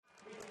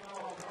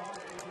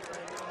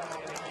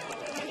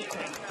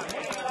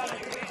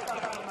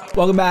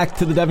Welcome back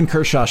to the Devon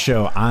Kershaw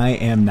Show. I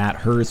am Nat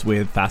Hers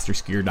with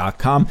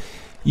FasterSkier.com.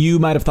 You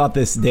might have thought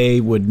this day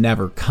would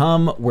never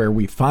come, where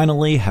we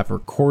finally have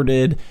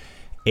recorded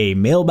a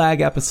mailbag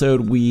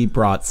episode. We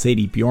brought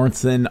Sadie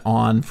Bjornsen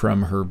on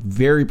from her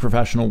very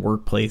professional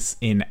workplace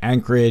in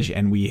Anchorage,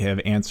 and we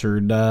have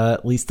answered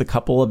at least a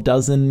couple of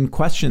dozen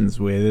questions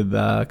with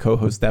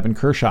co-host Devon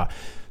Kershaw.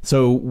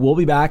 So we'll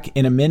be back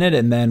in a minute,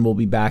 and then we'll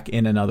be back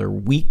in another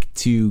week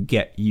to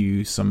get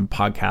you some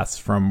podcasts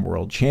from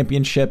World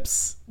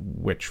Championships,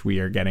 which we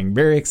are getting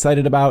very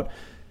excited about.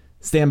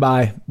 Stand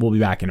by. We'll be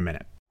back in a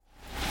minute.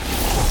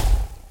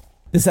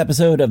 This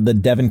episode of the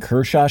Devon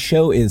Kershaw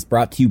Show is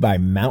brought to you by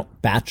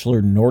Mount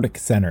Bachelor Nordic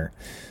Center.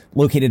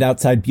 Located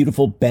outside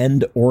beautiful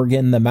Bend,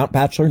 Oregon, the Mount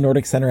Bachelor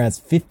Nordic Center has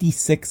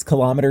 56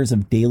 kilometers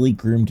of daily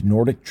groomed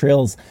Nordic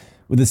trails.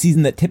 With a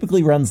season that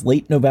typically runs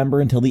late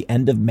November until the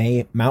end of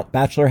May, Mount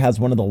Bachelor has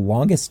one of the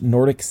longest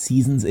Nordic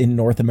seasons in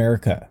North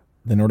America.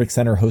 The Nordic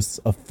Center hosts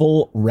a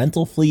full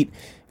rental fleet,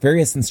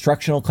 various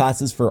instructional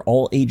classes for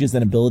all ages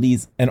and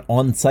abilities, an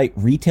on-site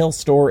retail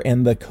store,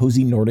 and the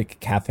Cozy Nordic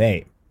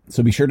Cafe.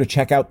 So be sure to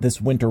check out this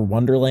winter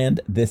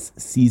wonderland this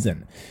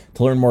season.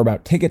 To learn more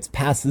about tickets,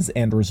 passes,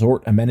 and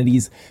resort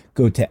amenities,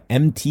 go to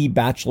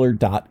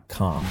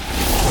mtbachelor.com.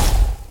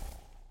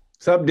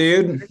 What's up,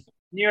 dude?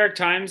 New York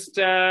Times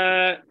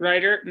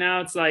writer.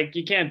 Now it's like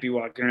you can't be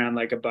walking around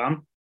like a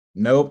bum.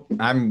 Nope.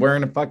 I'm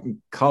wearing a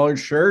fucking collared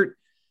shirt.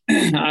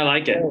 I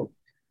like it.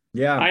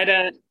 Yeah.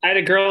 I had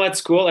a girl at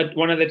school, at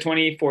one of the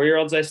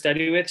 24-year-olds I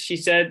study with. She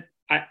said,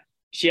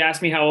 she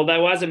asked me how old I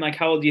was. I'm like,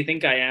 how old do you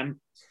think I am?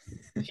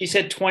 She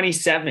said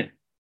 27.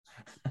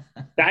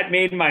 That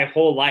made my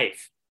whole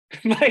life.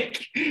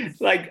 like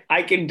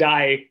I can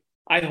die.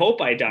 I hope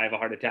I die of a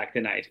heart attack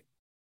tonight.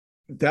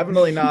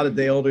 Definitely not a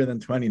day older than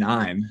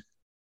 29.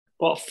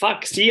 Well,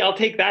 fuck. See, I'll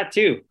take that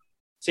too.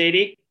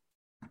 Sadie.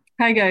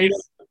 Hi, guys.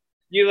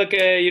 You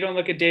don't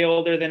look a day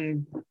older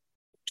than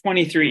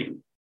 23.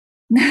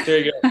 There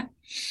you go.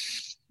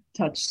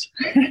 Touched.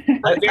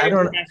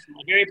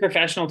 Very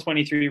professional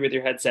 23 with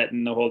your headset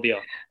and the whole deal.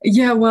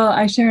 Yeah, well,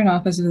 I share an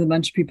office with a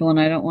bunch of people, and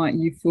I don't want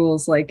you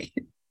fools like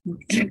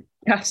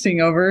casting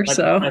over. That's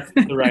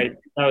the right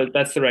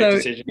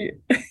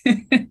decision.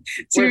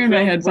 So you're in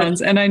my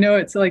headphones, and I know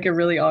it's like a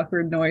really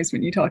awkward noise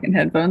when you talk in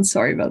headphones.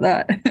 Sorry about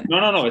that.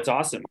 No, it's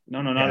awesome.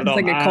 No, not at all.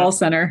 It's like a call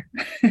center.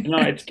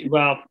 No,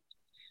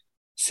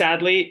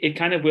 sadly, it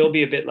kind of will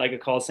be a bit like a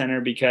call center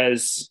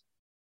because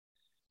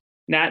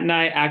Nat and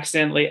I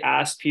accidentally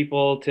asked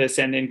people to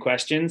send in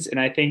questions, and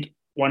I think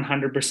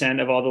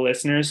 100% of all the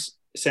listeners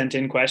sent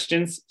in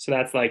questions. So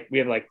that's like, we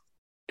have like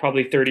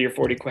probably 30 or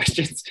 40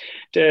 questions.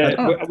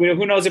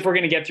 Who knows if we're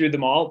going to get through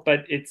them all,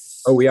 but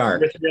we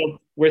are.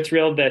 We're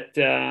thrilled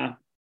that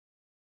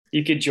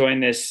you could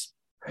join this,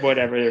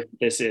 whatever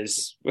this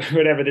is,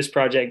 whatever this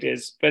project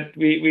is. But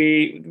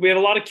we have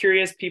a lot of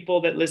curious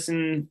people that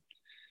listen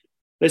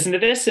to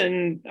this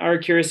and are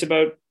curious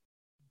about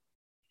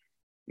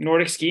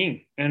Nordic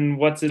skiing and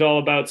what's it all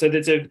about. So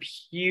that's a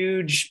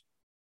huge,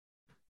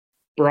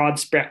 broad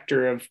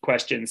spectrum of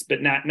questions.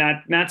 But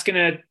Nat's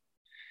going to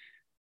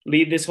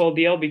lead this whole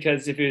deal,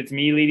 because if it's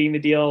me leading the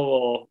deal,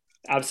 well,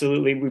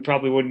 absolutely, we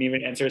probably wouldn't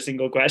even answer a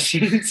single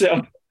question.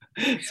 So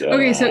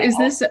okay. So is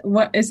this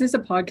a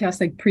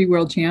podcast like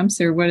pre-World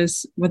Champs, or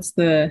what's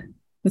the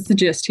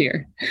gist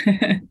here?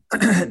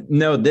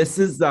 No, this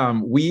is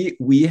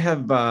we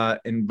have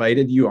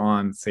invited you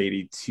on,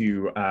 Sadie,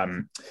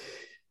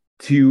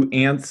 to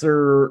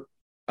answer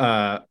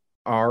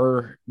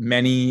our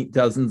many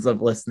dozens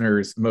of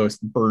listeners'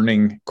 most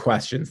burning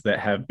questions that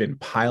have been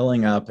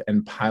piling up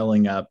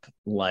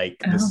like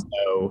the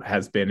snow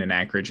has been in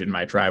Anchorage in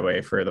my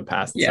driveway for the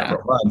past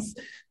several months,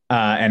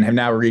 and have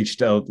now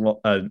reached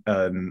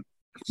an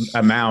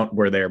amount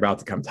where they're about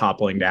to come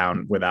toppling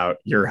down without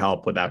your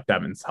help, without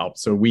Devon's help.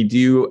 So we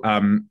do.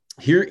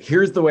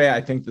 Here's the way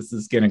I think this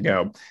is going to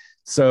go.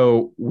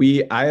 So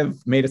I have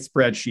made a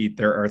spreadsheet.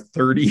 There are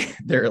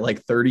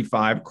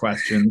 35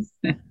 questions.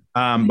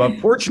 But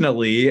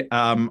fortunately,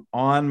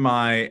 on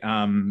my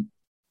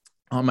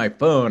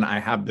phone, I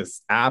have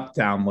this app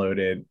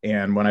downloaded,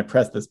 and when I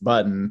press this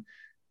button,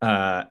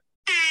 whoa!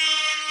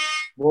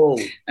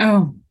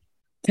 Oh,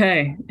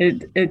 okay.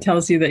 It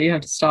tells you that you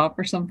have to stop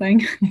or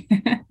something.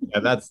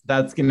 Yeah,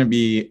 that's gonna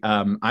be.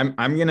 I'm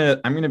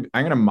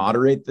gonna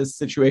moderate this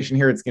situation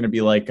here. It's gonna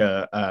be like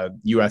a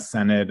U.S.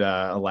 Senate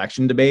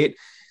election debate.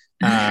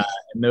 And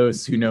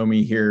those who know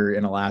me here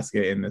in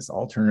Alaska in this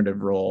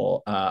alternative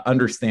role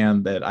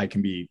understand that I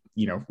can be,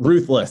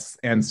 ruthless.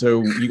 And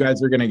so you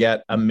guys are going to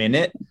get a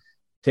minute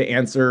to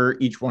answer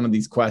each one of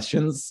these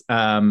questions.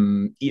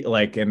 And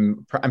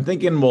I'm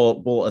thinking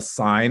I'll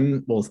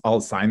assign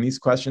these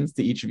questions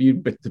to each of you,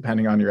 but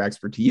depending on your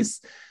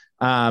expertise.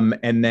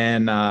 And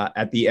then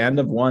at the end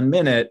of 1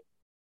 minute,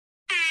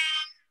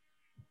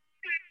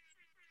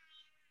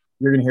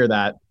 you're going to hear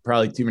that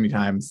probably too many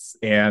times.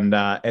 And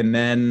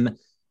then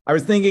I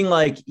was thinking,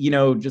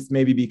 just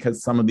maybe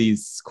because some of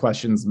these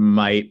questions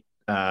might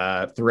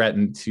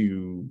threaten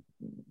to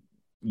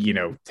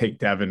take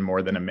Devon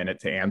more than a minute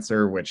to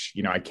answer, which,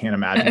 I can't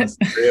imagine a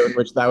scenario in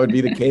which that would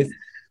be the case.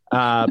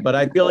 But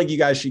I feel like you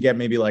guys should get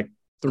maybe like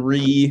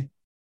three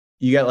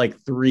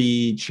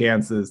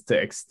chances to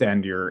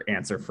extend your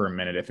answer for a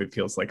minute if it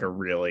feels like a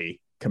really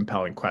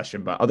compelling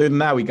question. But other than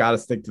that, we got to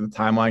stick to the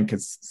timeline,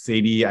 because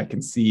Sadie, I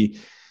can see,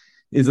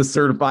 is a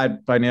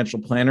certified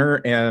financial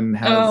planner and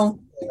has...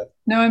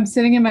 No, I'm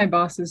sitting in my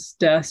boss's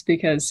desk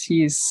because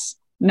he's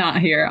not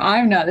here.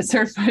 I'm not a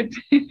certified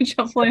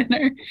financial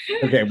planner.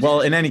 Okay,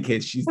 well, in any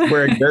case, she's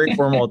wearing very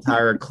formal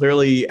attire,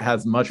 clearly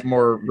has much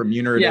more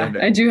remunerative.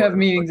 Yeah, I do have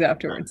meetings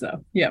afterwards,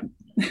 though. Yeah.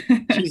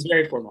 She's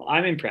very formal.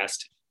 I'm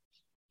impressed.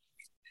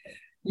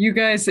 You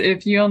guys,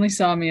 if you only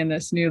saw me in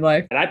this new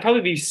life. And I'd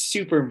probably be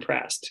super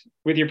impressed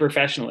with your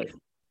professionalism.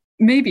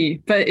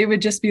 Maybe, but it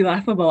would just be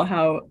laughable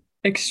how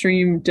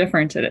extreme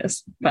different it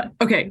is. But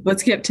okay,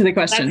 let's get to the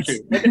questions.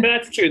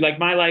 That's true. Like,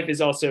 my life is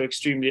also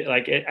extremely,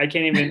 like, I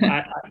can't even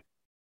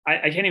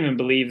I can't even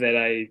believe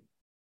that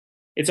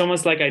it's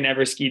almost like I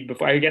never skied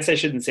before. I guess I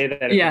shouldn't say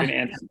that if you're going to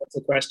answer lots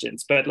of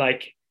questions, but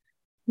like,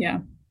 yeah,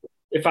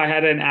 if I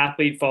had an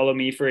athlete follow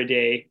me for a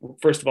day,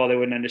 first of all, they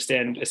wouldn't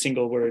understand a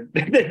single word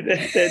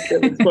that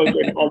was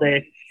spoken all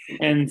day,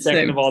 and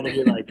second of all, they'd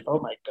be like, oh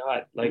my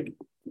God, like,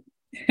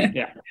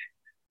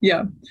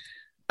 yeah.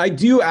 I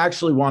do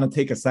actually want to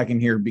take a second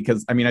here,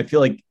 because I feel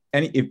like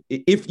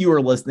if you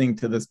are listening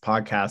to this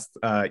podcast,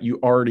 you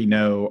already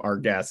know our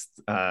guest,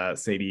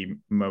 Sadie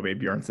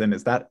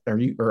Bjornsen. Are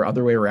you, or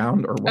other way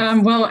around, or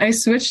what? Well, I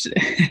switched.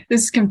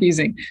 This is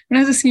confusing. When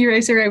I was a ski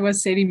racer, I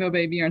was Sadie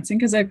Bjornsen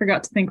because I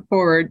forgot to think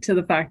forward to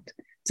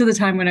the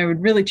time when I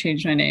would really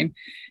change my name.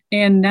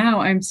 And now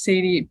I'm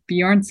Sadie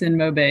Bjornsen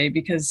Maubet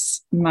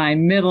because my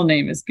middle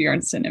name is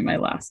Bjornsen and my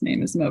last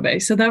name is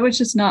Maubet. So that was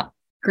just not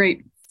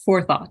great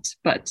forethought,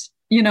 but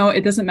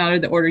it doesn't matter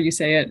the order you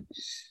say it.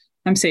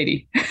 I'm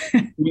Sadie.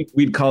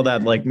 We'd call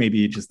that like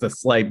maybe just a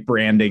slight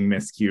branding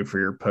miscue for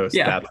your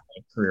post-athlete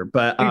career.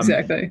 But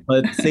exactly.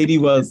 But Sadie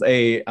was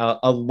a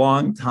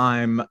long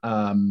time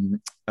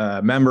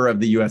member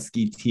of the U.S.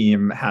 ski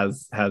team,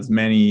 has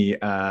many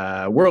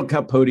World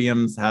Cup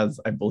podiums, has,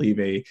 I believe,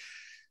 a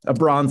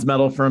bronze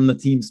medal from the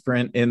team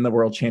sprint in the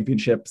World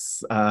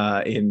Championships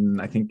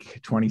in, I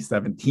think,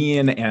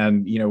 2017,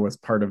 and was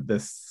part of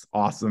this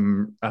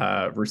awesome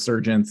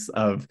resurgence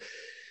of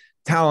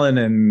talent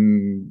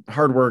and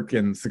hard work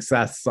and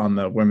success on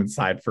the women's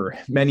side for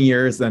many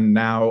years. And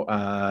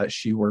now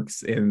she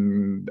works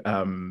in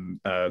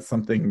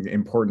something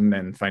important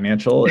and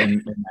financial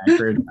in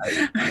Anchorage.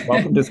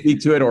 Welcome to speak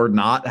to it, or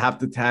not have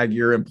to tag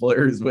your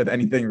employers with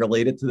anything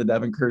related to the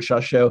Devon Kershaw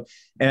Show.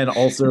 And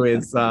also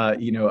is,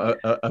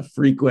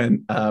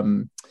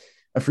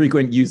 a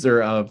frequent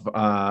user of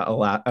a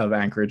lot of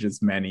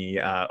Anchorage's many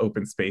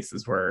open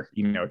spaces where,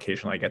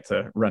 occasionally I get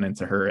to run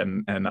into her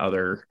and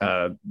other,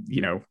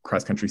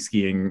 cross-country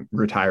skiing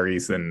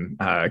retirees and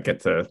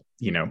get to,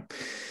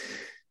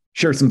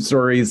 share some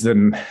stories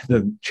and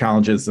the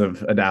challenges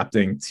of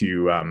adapting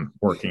to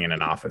working in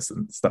an office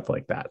and stuff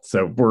like that.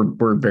 So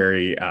we're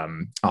very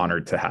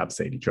honored to have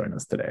Sadie join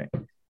us today.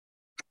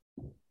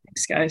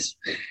 Thanks, guys.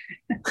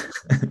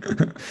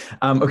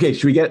 Okay,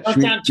 should we get...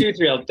 Don't sound too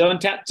thrilled. Don't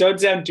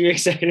sound too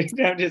excited.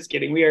 I'm just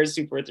kidding. We are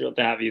super thrilled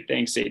to have you.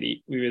 Thanks,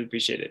 Sadie. We really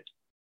appreciate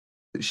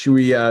it. Should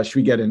we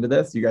get into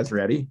this? You guys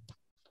ready?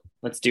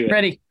 Let's do it.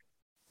 Ready.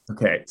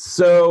 Okay,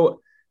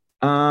 so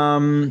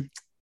I'm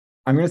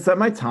going to set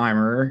my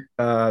timer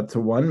to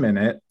 1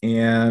 minute,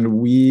 and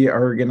we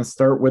are going to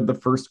start with the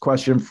first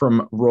question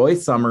from Roy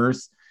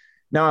Summers.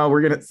 Now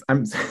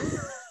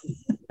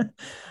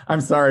I'm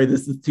sorry,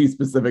 this is too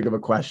specific of a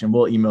question.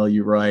 We'll email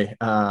you, Roy.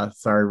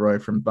 Sorry, Roy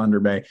from Thunder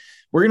Bay.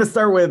 We're going to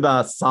start with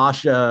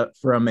Sasha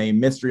from a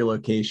mystery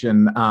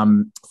location.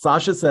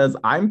 Sasha says,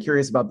 I'm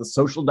curious about the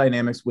social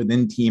dynamics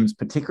within teams,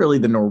 particularly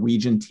the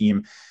Norwegian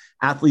team.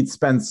 Athletes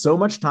spend so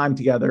much time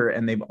together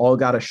and they've all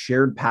got a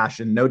shared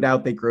passion. No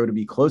doubt they grow to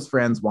be close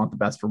friends, want the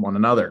best for one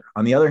another.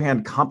 On the other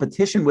hand,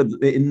 competition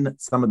within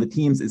some of the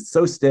teams is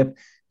so stiff,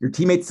 your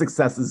teammates'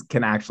 successes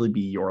can actually be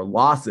your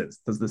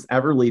losses. Does this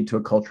ever lead to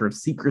a culture of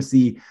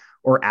secrecy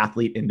or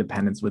athlete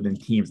independence within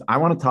teams? I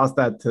want to toss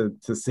that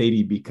to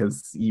Sadie,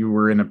 because you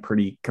were in a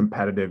pretty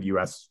competitive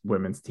U.S.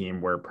 women's team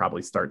where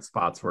probably start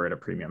spots were at a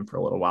premium for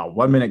a little while.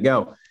 1 minute,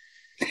 go.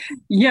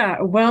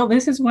 Yeah, well,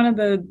 this is one of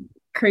the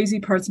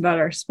crazy parts about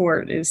our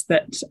sport, is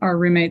that our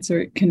roommates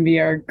can be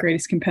our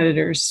greatest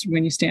competitors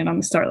when you stand on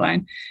the start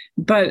line.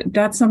 But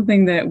that's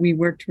something that we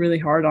worked really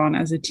hard on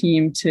as a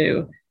team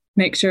to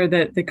make sure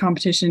that the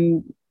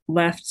competition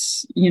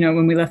left,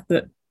 when we left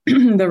the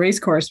the race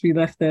course, we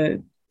left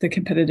the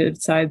competitive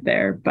side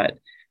there. But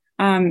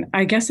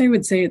I guess I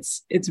would say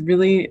it's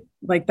really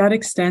like that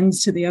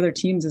extends to the other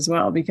teams as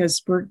well,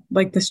 because we're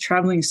like this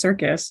traveling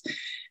circus.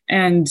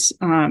 And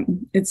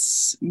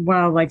it's,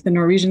 while like the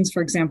Norwegians,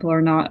 for example,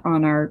 are not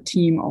on our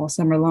team all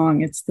summer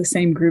long, it's the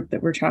same group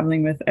that we're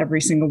traveling with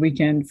every single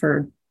weekend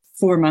for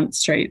 4 months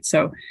straight.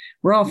 So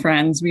we're all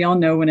friends. We all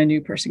know when a new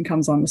person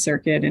comes on the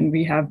circuit, and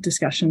we have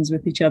discussions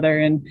with each other.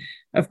 And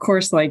of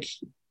course, like,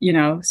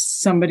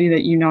 somebody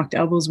that you knocked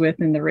elbows with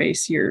in the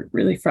race, you're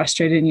really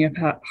frustrated and you have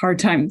a hard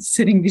time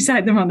sitting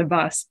beside them on the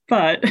bus.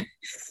 But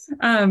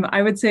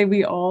I would say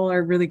we all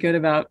are really good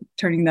about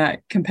turning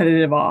that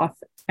competitive off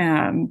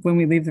when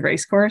we leave the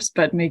race course,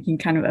 but making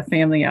kind of a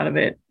family out of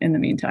it in the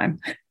meantime.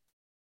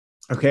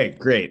 Okay,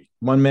 great.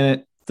 1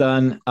 minute,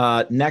 done.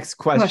 Next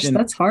question.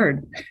 Gosh, that's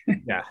hard.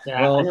 Yeah.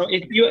 Well, I know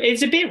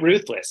it's a bit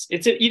ruthless.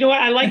 You know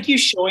what? I like you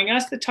showing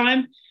us the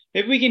time.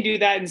 Maybe we can do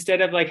that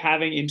instead of like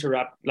having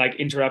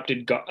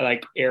interrupted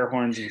like air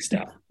horns and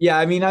stuff. Yeah,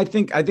 I mean, I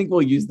think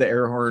we'll use the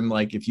air horn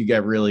like if you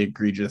get really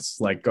egregious,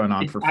 like going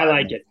on for 5 I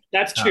like minutes. it.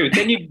 That's true.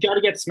 Then you got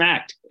to get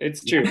smacked.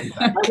 It's true.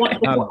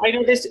 I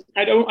know this.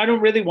 I don't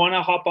really want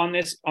to hop on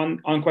this on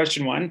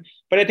question 1,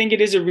 but I think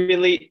it is a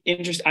really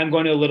interesting. I'm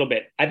going to a little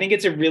bit. I think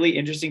it's a really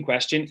interesting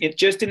question. It's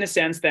just in the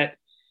sense that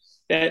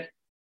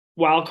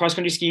while cross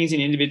country skiing is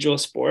an individual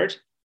sport,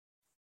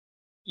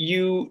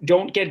 you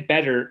don't get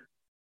better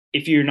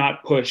if you're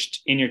not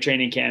pushed in your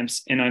training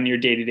camps and on your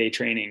day-to-day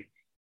training.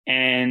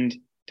 And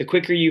the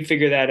quicker you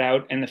figure that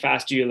out and the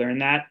faster you learn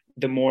that,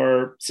 the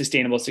more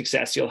sustainable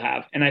success you'll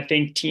have. And I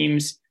think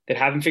teams that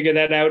haven't figured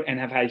that out and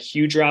have had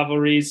huge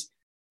rivalries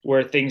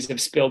where things have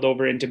spilled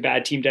over into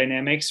bad team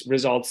dynamics,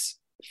 results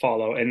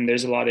follow. And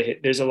there's a lot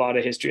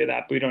of history of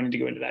that, but we don't need to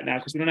go into that now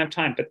because we don't have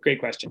time, but great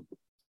question.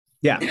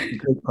 Yeah,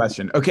 good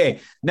question.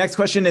 Okay, next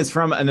question is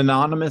from an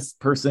anonymous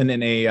person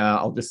in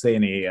I'll just say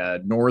in a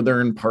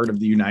northern part of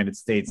the United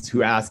States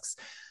who asks,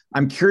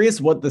 I'm curious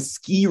what the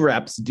ski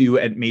reps do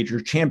at major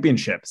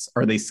championships.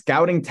 Are they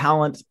scouting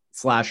talent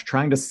 /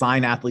 trying to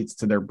sign athletes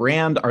to their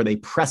brand? Are they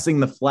pressing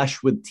the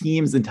flesh with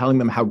teams and telling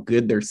them how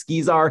good their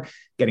skis are,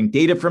 getting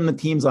data from the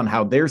teams on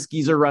how their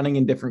skis are running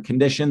in different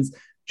conditions,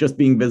 just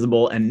being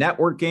visible and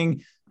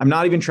networking? I'm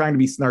not even trying to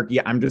be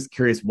snarky. I'm just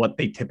curious what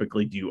they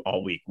typically do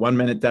all week. 1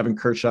 minute, Devon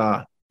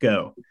Kershaw,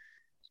 go.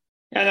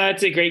 Yeah,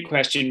 that's a great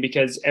question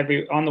because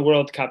on the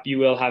World Cup, you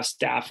will have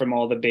staff from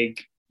all the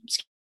big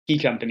ski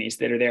companies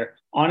that are there.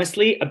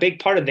 Honestly, a big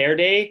part of their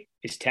day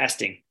is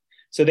testing.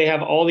 So they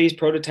have all these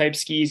prototype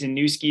skis and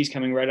new skis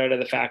coming right out of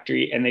the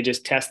factory and they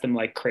just test them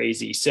like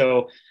crazy.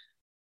 So,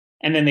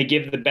 and then they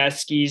give the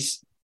best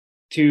skis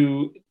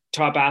to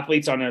top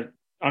athletes on a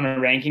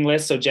ranking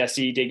list. So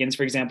Jesse Diggins,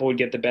 for example, would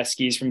get the best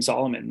skis from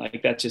Solomon.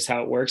 Like that's just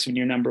how it works when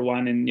you're number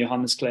one, and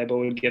Johannes Klebo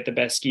would get the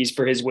best skis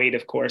for his weight,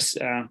 of course,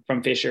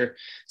 from Fischer.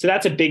 So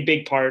that's a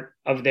big part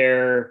of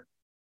their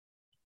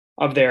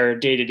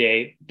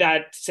day-to-day.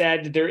 That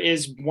said, there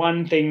is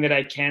one thing that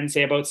I can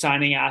say about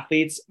signing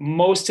athletes.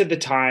 Most of the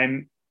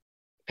time,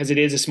 because it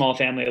is a small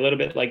family, a little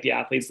bit like the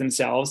athletes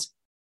themselves,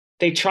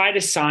 they try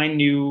to sign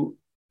new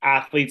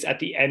athletes at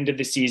the end of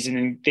the season,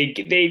 and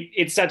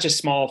it's such a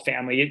small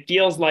family. It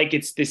feels like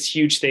it's this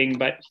huge thing,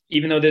 but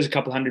even though there's a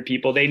couple hundred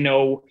people, they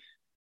know,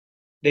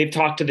 they've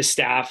talked to the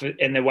staff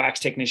and the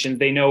wax technicians.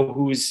 They know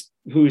who's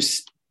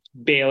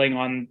bailing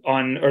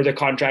on or the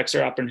contracts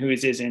are up and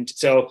whose isn't.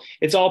 So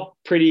it's all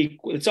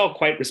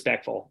quite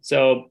respectful.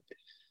 So,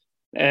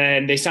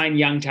 and they sign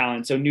young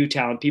talent, so new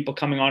talent, people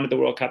coming onto the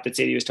World Cup that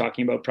Sadie was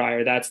talking about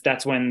prior.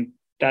 That's when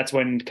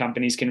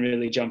companies can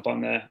really jump on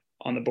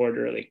the board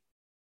early.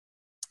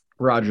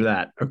 Roger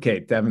that. Okay,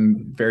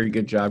 Devon, very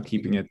good job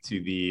keeping it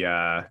to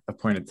the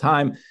appointed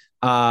time.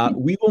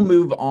 We will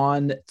move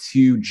on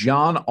to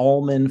John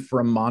Allman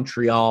from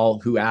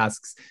Montreal, who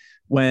asks,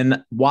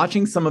 when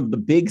watching some of the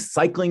big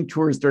cycling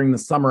tours during the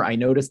summer, I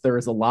noticed there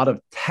is a lot of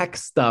tech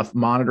stuff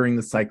monitoring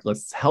the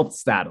cyclist's health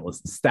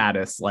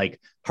status like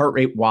heart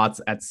rate,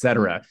 watts,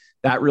 etc.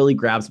 That really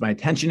grabs my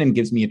attention and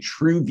gives me a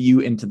true view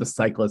into the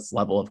cyclist's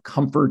level of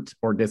comfort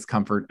or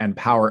discomfort and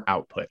power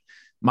output.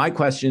 My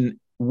question,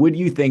 would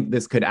you think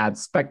this could add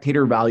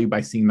spectator value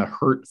by seeing the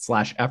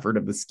hurt/effort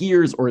of the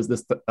skiers, or is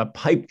this a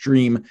pipe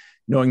dream,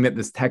 knowing that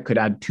this tech could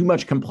add too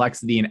much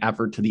complexity and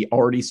effort to the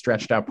already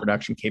stretched out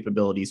production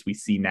capabilities we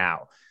see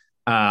now?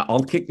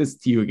 I'll kick this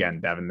to you again,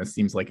 Devon. This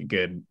seems like a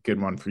good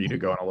one for you to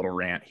go on a little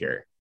rant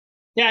here.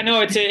 Yeah,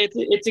 no,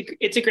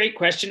 it's a great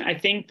question. I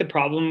think the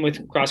problem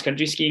with cross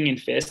country skiing and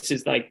FIS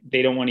is like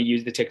they don't want to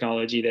use the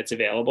technology that's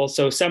available.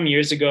 So some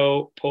years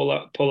ago,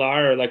 Polar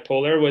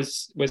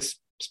was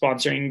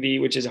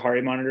sponsoring which is a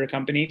heart monitor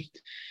company,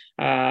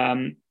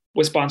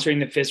 was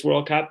sponsoring the FIS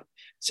World Cup.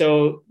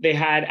 So they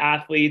had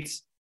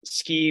athletes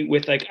ski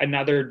with like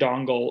another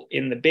dongle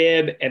in the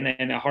bib and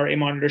then a heart rate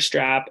monitor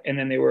strap. And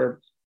then they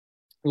were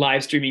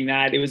live streaming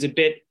that. It was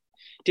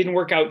didn't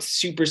work out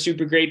super,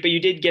 super great, but you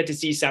did get to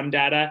see some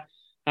data.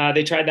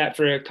 They tried that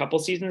for a couple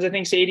seasons, I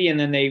think, Sadie, and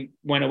then they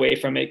went away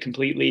from it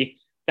completely.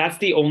 That's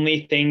the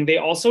only thing. They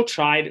also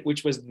tried,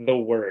 which was the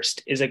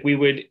worst, is like we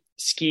would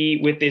ski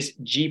with this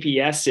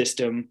GPS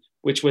system,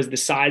 which was the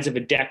size of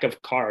a deck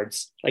of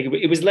cards. Like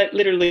it was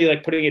literally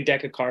like putting a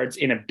deck of cards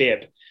in a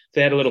bib.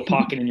 They had a little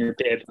pocket in your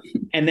bib.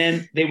 And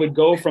then they would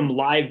go from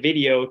live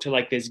video to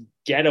like this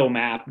ghetto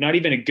map, not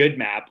even a good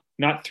map,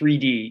 not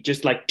 3D,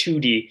 just like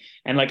 2D,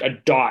 and like a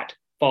dot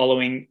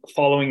following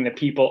the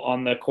people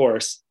on the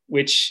course,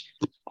 which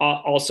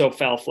also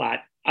fell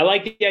flat. I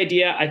like the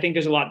idea. I think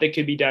there's a lot that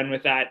could be done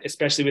with that,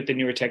 especially with the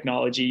newer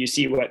technology. You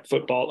see what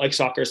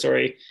soccer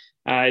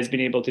has been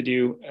able to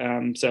do.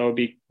 So it'd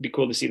be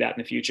cool to see that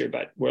in the future,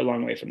 but we're a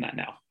long way from that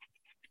now.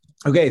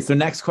 Okay, so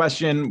next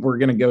question, we're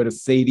going to go to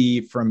Sadie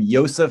from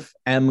Joseph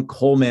M.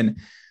 Coleman.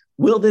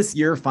 Will this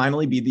year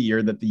finally be the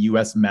year that the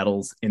U.S.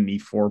 medals in the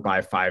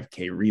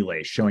 4x5K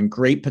relay, showing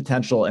great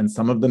potential, and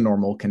some of the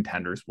normal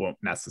contenders won't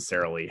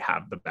necessarily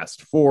have the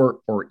best four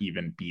or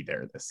even be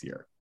there this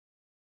year?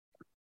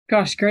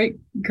 Gosh, great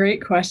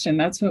question.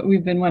 That's what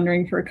we've been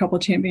wondering for a couple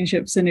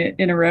championships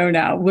in a row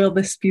now. Will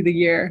this be the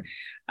year?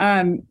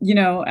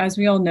 As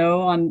we all know,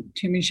 on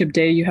championship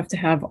day, you have to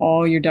have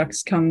all your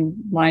ducks come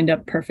lined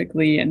up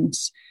perfectly, and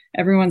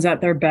everyone's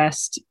at their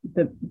best.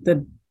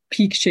 The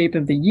peak shape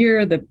of the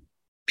year, the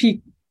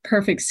peak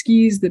perfect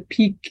skis, the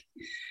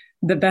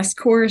best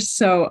course.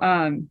 So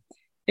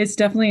it's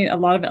definitely a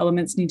lot of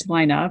elements need to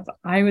line up.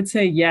 I would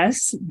say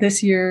yes,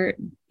 this year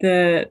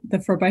the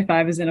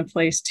 4x5 is in a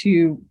place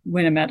to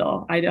win a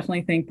medal. I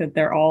definitely think that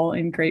they're all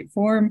in great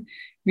form.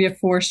 We have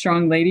 4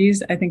 strong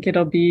ladies. I think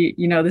it'll be,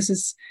 this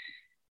is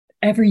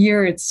every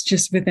year it's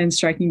just within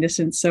striking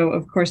distance. So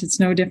of course it's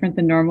no different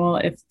than normal.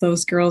 If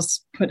those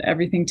girls put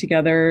everything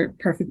together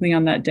perfectly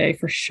on that day,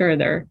 for sure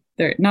they're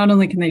not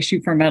only can they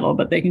shoot for a medal,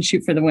 but they can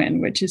shoot for the win,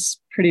 which is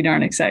pretty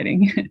darn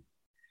exciting.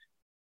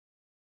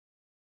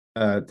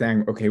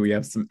 Dang. Okay, we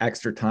have some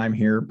extra time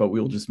here, but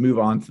we'll just move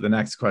on to the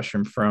next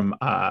question from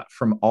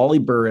Ollie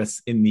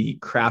Burris in the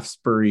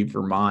Craftsbury,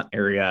 Vermont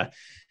area.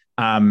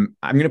 I'm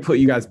going to put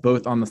you guys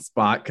both on the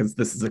spot because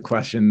this is a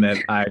question that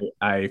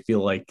I feel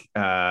like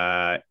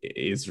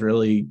is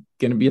really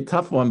going to be a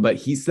tough one. But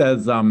he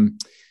says,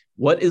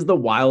 what is the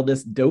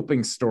wildest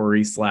doping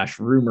story /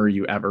 rumor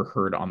you ever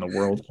heard on the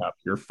World Cup?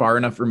 You're far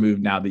enough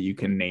removed now that you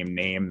can name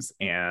names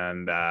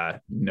and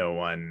no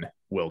one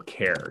will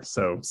care.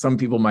 So some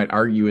people might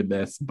argue with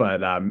this,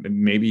 but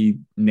maybe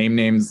name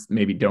names,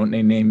 maybe don't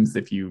name names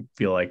if you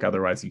feel like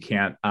otherwise you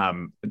can't.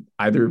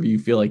 Either of you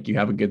feel like you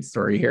have a good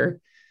story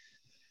here?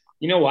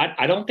 You know what?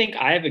 I don't think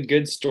I have a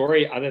good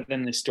story other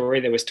than the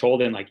story that was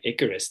told in like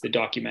Icarus, the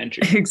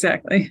documentary.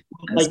 Exactly.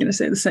 I was going to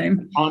say the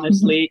same.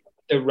 Honestly,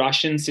 the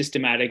Russian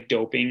systematic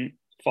doping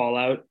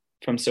fallout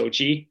from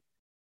Sochi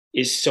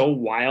is so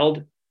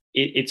wild.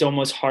 It's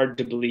almost hard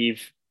to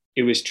believe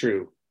it was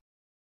true.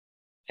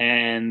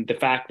 And the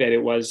fact that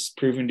it was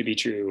proven to be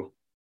true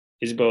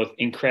is both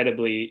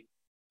incredibly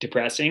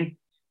depressing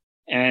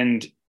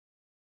and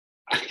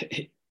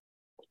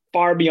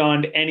far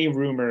beyond any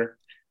rumor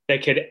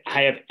that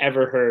I have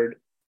ever heard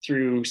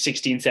through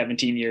 16,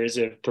 17 years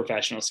of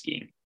professional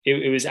skiing.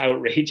 It was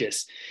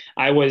outrageous.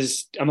 I'm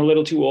a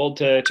little too old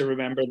to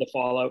remember the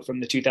fallout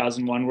from the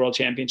 2001 World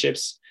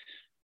Championships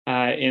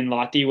in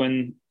Lahti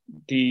when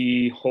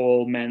the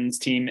whole men's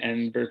team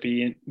and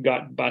burpee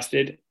got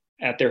busted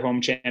at their home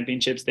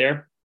championships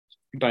there.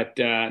 But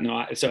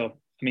the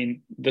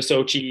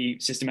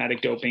Sochi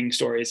systematic doping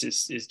stories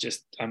is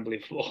just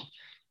unbelievable.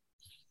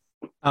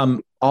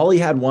 Ollie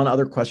had one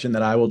other question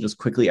that I will just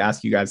quickly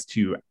ask you guys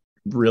to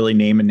really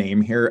name a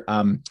name here.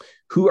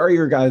 Who are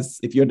your guys,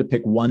 if you had to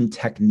pick one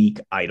technique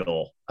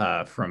idol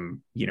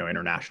from,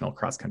 international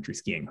cross-country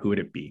skiing, who would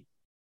it be?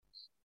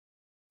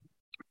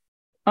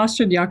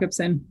 Astrid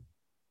Jakobsen.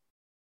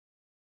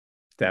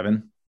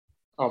 Devon?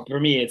 Oh, for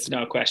me, it's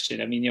no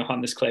question. I mean,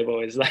 Johannes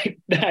Klæbo is like,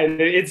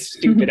 it's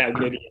stupid how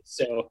good he is.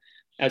 So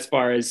as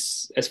far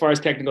as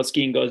technical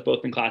skiing goes,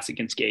 both in classic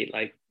and skate,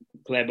 like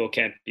Klæbo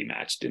can't be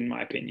matched, in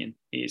my opinion.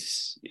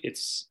 It's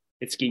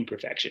skiing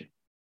perfection.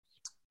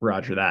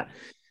 Roger that.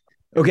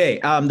 Okay,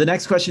 the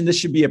next question, this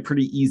should be a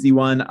pretty easy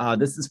one.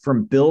 This is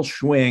from Bill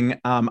Schwing.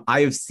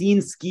 I have seen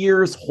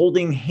skiers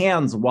holding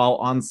hands while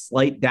on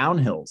slight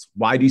downhills.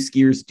 Why do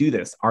skiers do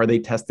this? Are they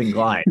testing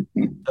glide?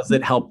 Does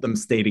it help them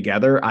stay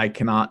together? I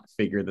cannot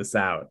figure this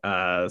out.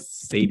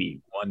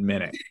 Sadie, 1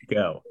 minute,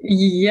 go.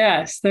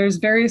 Yes, there's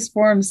various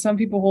forms. Some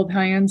people hold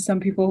hands. Some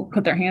people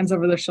put their hands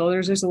over their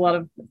shoulders. There's a lot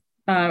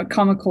of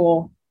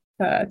comical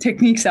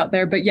techniques out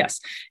there, but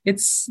yes,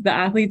 it's the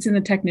athletes and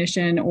the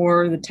technician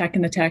or the tech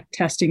and the tech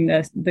testing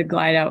the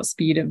glide out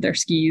speed of their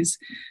skis.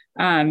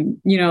 A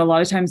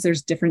lot of times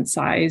there's different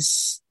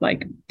size,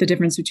 like the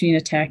difference between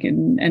a tech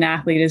and an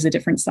athlete is a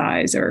different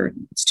size, or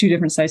it's 2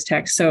 different size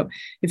techs. So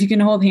if you can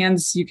hold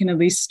hands, you can at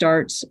least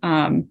start,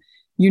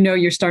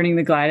 you're starting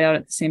the glide out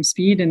at the same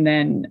speed, and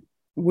then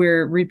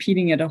we're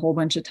repeating it a whole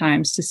bunch of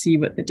times to see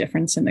what the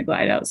difference in the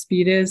glide out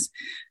speed is.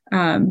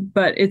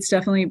 But it's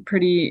definitely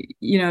pretty,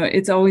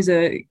 it's always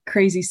a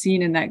crazy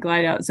scene in that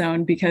glide out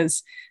zone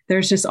because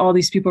there's just all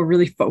these people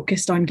really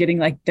focused on getting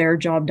like their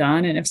job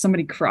done. And if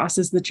somebody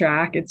crosses the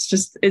track, it's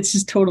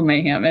just total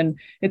mayhem. And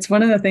it's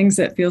one of the things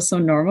that feels so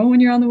normal when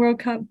you're on the World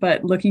Cup,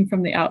 but looking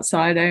from the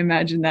outside, I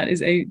imagine that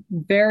is a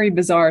very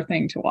bizarre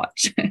thing to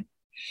watch.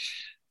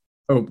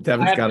 Oh,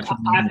 Devon's got it.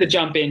 I have to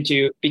jump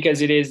into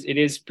because it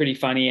is pretty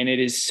funny, and it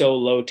is so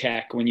low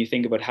tech when you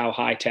think about how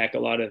high tech a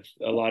lot of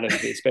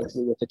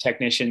especially with the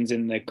technicians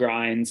and the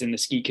grinds and the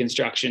ski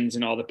constructions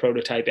and all the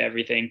prototype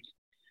everything.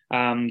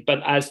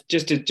 But as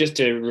just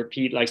to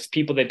repeat, like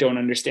people that don't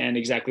understand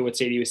exactly what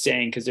Sadie was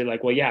saying, because they're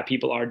like, well, yeah,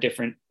 people are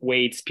different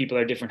weights, people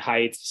are different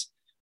heights.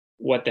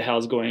 what the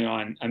hell's going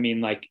on. I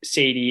mean, like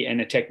Sadie and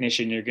a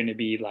technician are going to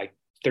be like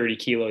 30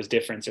 kilos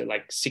difference or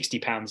like 60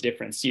 pounds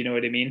difference. You know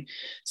what I mean?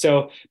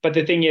 So, but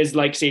the thing is,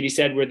 like Sadie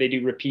said, where they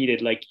do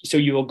repeated, like, so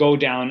you will go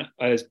down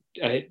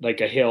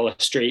like a hill, a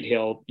straight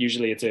hill.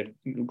 Usually it's a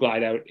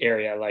glide out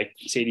area, like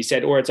Sadie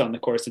said, or it's on the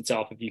course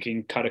itself if you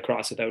can cut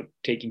across without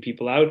taking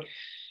people out.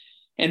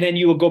 And then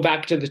you will go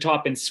back to the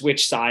top and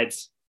switch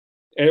sides.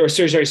 Or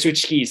sorry,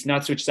 switch skis,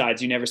 not switch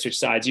sides. You never switch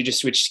sides. You just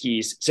switch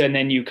skis. So, and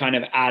then you kind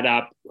of add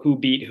up who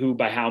beat who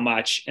by how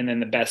much. And then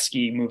the best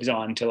ski moves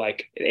on to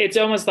like, it's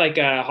almost like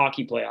a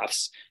hockey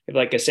playoffs,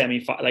 like a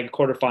like a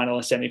quarterfinal,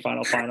 a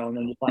semifinal, final, and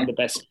then you find the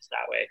best skis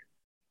that way.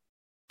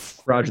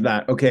 Roger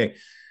that. Okay.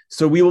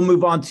 So we will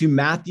move on to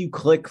Matthew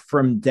Click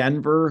from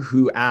Denver,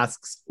 who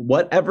asks,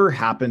 whatever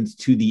happened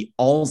to the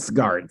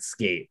Allsgard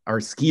skate? Are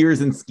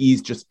skiers and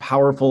skis just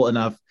powerful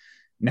enough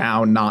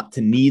now not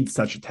to need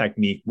such a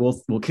technique?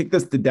 We'll kick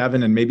this to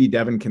Devon, and maybe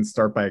Devon can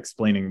start by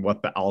explaining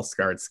what the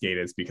Allsgard skate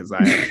is, because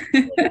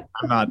I'm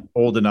not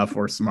old enough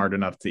or smart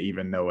enough to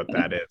even know what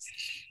that is.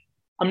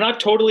 I'm not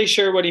totally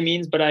sure what he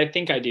means, but I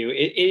think I do.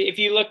 If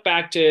you look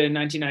back to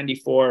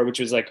 1994, which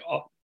was like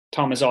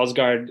Thomas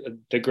Allsgard,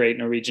 the great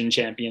Norwegian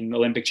champion,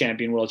 Olympic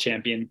champion, world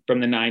champion from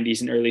the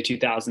 90s and early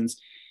 2000s,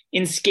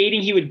 in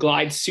skating, he would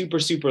glide super,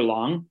 super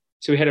long.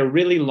 So he had a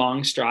really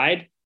long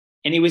stride,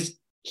 and he was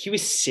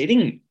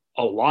sitting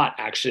a lot,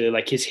 actually.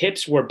 Like his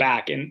hips were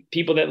back, and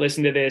people that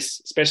listen to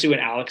this, especially when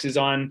Alex is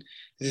on,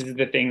 this is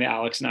the thing that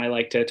Alex and I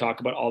like to talk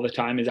about all the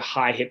time, is a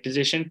high hip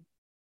position,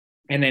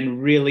 and then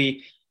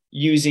really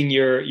using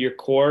your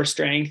core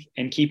strength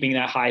and keeping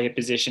that high hip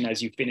position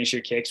as you finish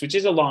your kicks, which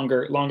is a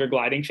longer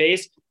gliding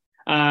phase.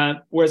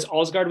 Whereas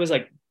Allsgard was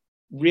like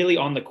really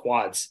on the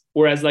quads,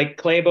 whereas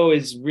like Klæbo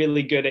is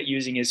really good at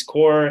using his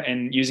core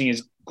and using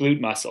his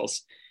glute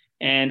muscles.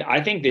 And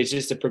I think there's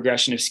just a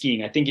progression of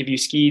skiing. I think if you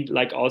skied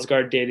like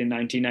Allsgard did in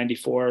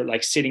 1994,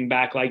 like sitting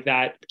back like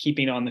that,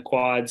 keeping on the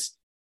quads,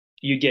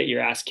 you get your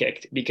ass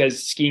kicked,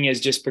 because skiing has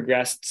just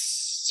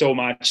progressed so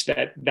much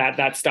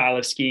that style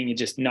of skiing is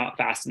just not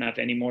fast enough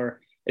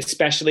anymore,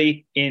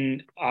 especially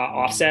in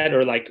offset,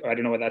 or like, I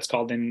don't know what that's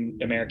called in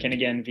American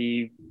again,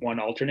 V1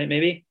 alternate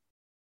maybe.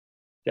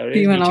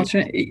 V1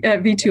 alternate,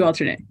 V2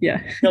 alternate,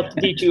 yeah. No,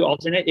 V2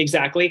 alternate,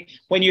 exactly.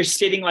 When you're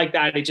sitting like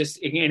that, it just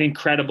an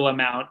incredible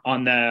amount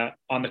on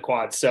the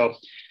quads. So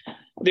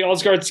the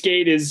Allsgard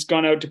skate is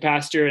gone out to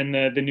pasture, and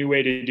the new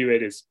way to do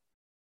it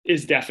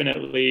is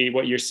definitely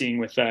what you're seeing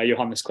with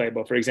Johannes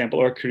Klæbo, for example,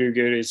 or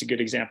Kruger is a good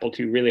example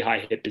too. Really high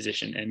hip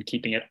position and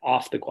keeping it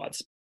off the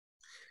quads.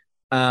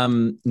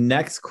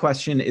 Next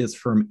question is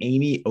from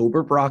Amy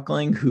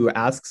Oberbrockling, who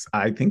asks,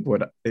 I think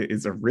what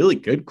is a really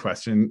good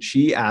question.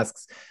 She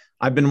asks,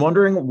 I've been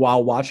wondering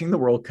while watching the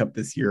World Cup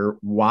this year,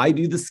 why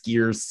do the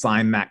skiers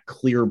sign that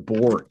clear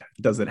board?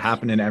 Does it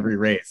happen in every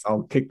race?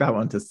 I'll kick that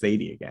one to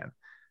Sadie again.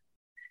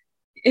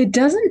 It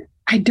doesn't.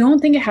 I don't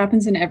think it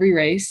happens in every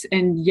race.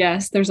 And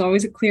yes, there's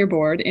always a clear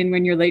board. And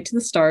when you're late to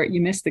the start,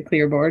 you miss the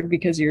clear board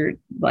because you're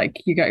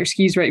like, you got your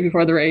skis right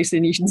before the race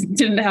and you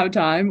didn't have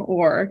time,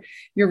 or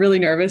you're really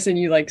nervous and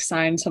you like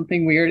sign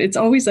something weird. It's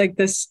always like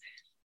this.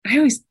 I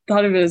always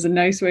thought of it as a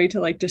nice way to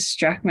like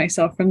distract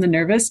myself from the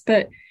nervous,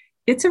 but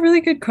it's a really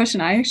good question.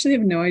 I actually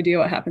have no idea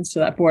what happens to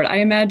that board. I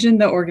imagine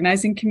the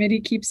organizing committee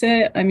keeps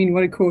it. I mean,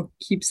 what a cool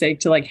keepsake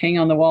to like hang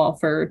on the wall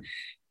for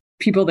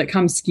people that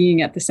come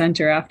skiing at the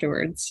center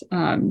afterwards.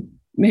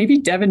 Maybe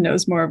Devon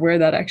knows more of where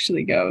that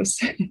actually goes.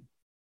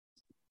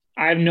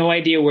 I have no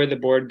idea where the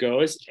board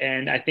goes.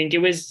 And I think it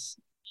was,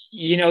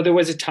 there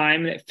was a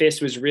time that FIS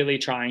was really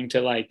trying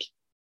to like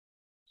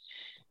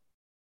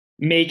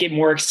make it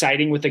more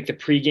exciting with like the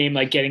pregame,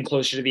 like getting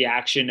closer to the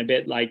action a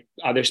bit like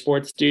other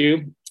sports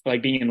do,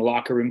 like being in the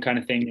locker room kind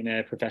of thing in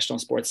a professional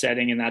sports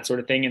setting and that sort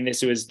of thing. And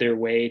this was their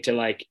way to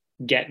like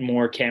get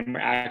more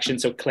camera action.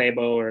 So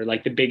Klæbo or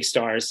like the big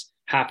stars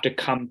have to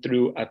come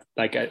through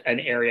an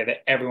area that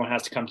everyone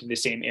has to come to the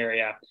same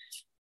area.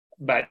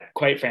 But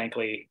quite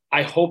frankly,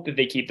 I hope that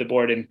they keep the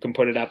board and can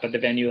put it up at the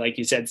venue, like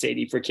you said,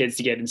 Sadie, for kids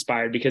to get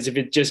inspired. Because if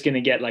it's just going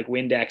to get like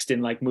Windexed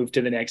and like move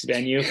to the next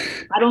venue,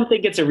 I don't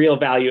think it's a real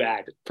value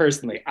add.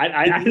 Personally,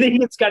 I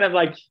think it's kind of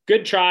like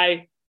good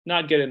try,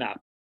 not good enough.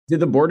 Did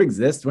the board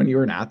exist when you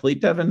were an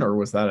athlete, Devon, or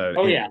was that a?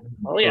 Oh yeah.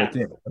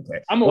 Okay.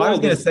 I'm old. I was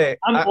going to say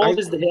I'm old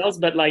as the hills,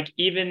 but like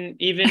even,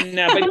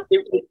 but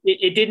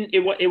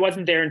it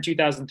wasn't there in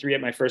 2003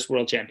 at my first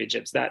World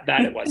Championships. That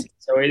it wasn't.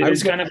 So it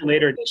was kind of a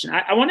later edition.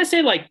 I want to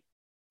say like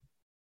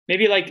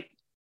maybe like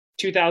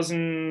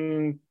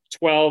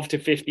 2012 to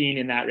 15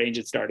 in that range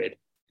it started.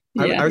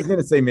 I was going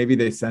to say maybe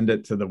they send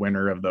it to the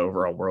winner of the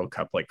overall World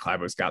Cup, like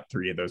Klæbo's got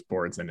 3 of those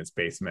boards in his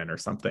basement or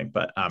something,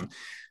 but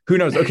who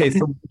knows? Okay,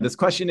 so this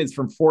question is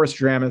from Forrest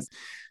Dramus.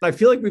 I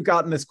feel like we've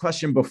gotten this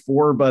question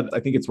before, but I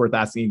think it's worth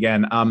asking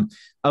again.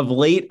 Of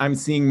late, I'm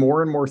seeing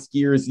more and more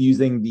skiers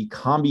using the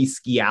combi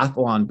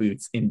skiathlon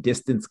boots in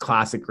distance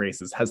classic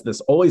races. Has this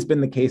always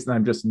been the case and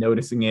I'm just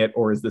noticing it,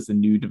 or is this a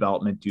new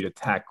development due to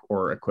tech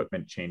or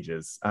equipment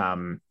changes?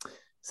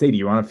 Sadie,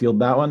 you want to field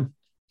that one?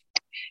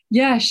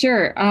 Yeah,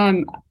 sure.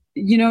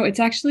 It's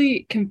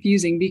actually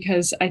confusing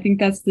because I think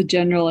that's the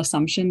general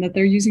assumption that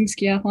they're using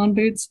skiathlon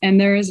boots. And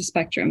there is a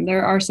spectrum.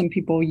 There are some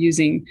people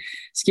using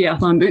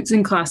skiathlon boots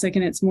in classic,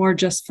 and it's more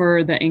just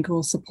for the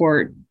ankle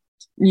support.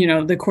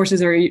 The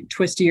courses are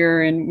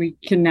twistier and we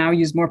can now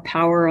use more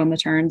power on the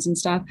turns and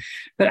stuff.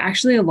 But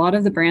actually, a lot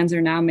of the brands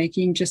are now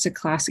making just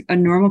a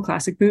normal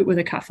classic boot with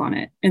a cuff on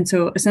it. And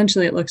so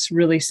essentially it looks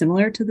really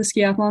similar to the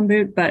skiathlon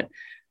boot, but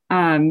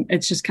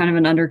it's just kind of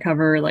an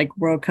undercover like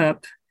World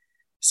Cup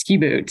ski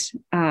boot.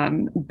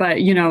 But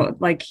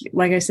like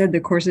I said,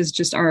 the courses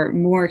just are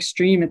more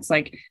extreme. It's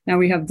like now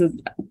we have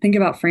think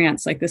about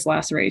France, like this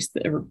last race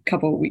a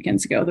couple of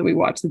weekends ago that we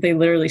watched, that they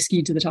literally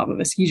skied to the top of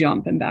a ski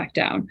jump and back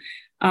down.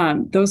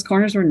 Those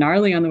corners were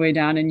gnarly on the way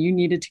down, and you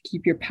needed to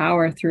keep your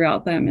power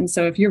throughout them. And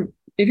so if your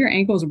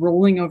ankle is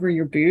rolling over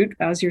your boot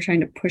as you're trying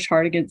to push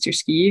hard against your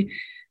ski,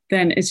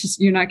 then it's just,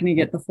 you're not going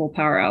to get the full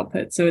power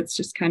output. So it's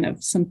just kind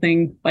of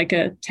something like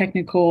a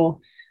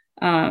technical,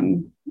 I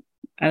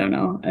don't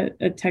know,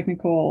 a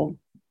technical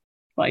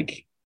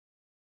like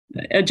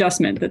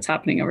adjustment that's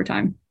happening over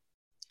time.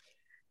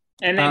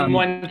 And then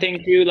one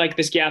thing too, like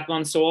the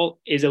skiathlon sole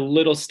is a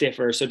little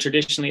stiffer. So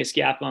traditionally a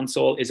skiathlon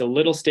sole is a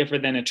little stiffer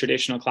than a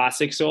traditional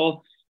classic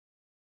sole,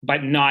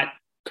 but not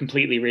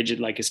completely rigid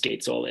like a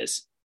skate sole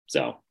is.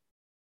 So,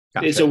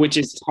 gotcha. So which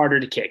is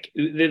harder to kick.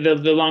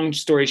 The long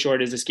story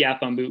short is a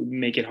skiathlon boot would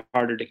make it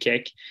harder to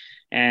kick,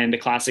 and the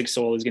classic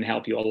sole is going to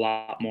help you a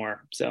lot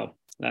more. So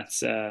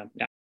that's yeah.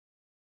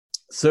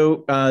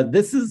 So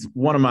this is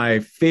one of my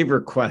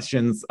favorite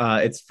questions.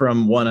 It's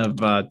from one of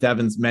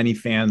Devon's many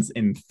fans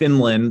in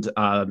Finland.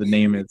 The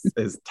name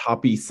is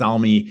Tapi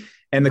Salmi.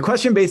 And the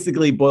question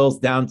basically boils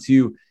down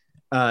to,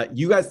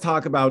 you guys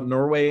talk about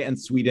Norway and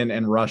Sweden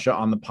and Russia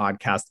on the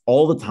podcast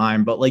all the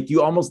time, but like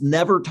you almost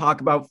never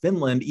talk about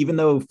Finland, even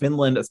though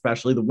Finland,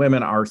 especially the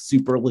women, are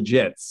super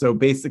legit. So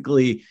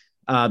basically,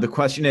 the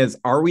question is,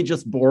 are we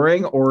just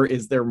boring, or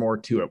is there more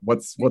to it?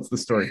 What's the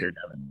story here,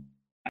 Devon?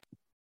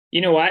 You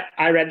know what?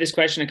 I read this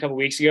question a couple of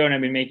weeks ago, and I've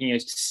been making a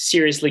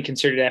seriously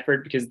concerted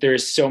effort because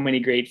there's so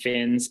many great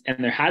Finns,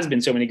 and there has been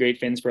so many great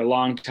Finns for a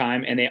long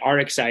time, and they are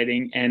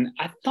exciting. And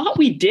I thought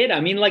we did. I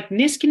mean, like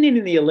Niskanen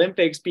in the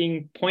Olympics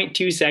being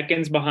 0.2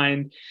 seconds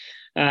behind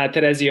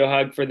Therese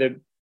Johaug for the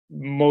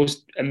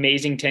most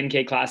amazing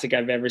 10K classic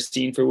I've ever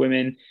seen for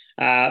women.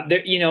 I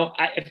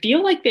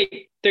feel like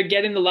they're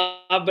getting the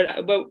love,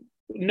 but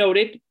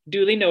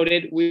duly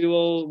noted. We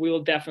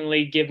will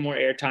definitely give more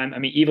airtime. I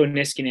mean, Ivo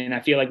Niskanen, I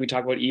feel like we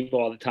talk about Ivo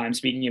all the time.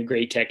 Speaking of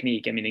great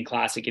technique, I mean, in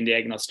classic and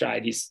diagonal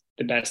stride, he's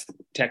the best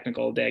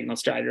technical diagonal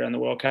strider on the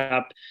World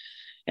Cup.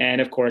 And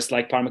of course,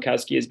 like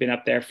Parmakowski has been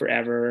up there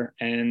forever.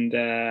 And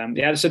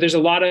so there's a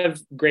lot of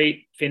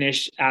great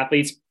Finnish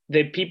athletes.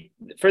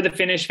 For the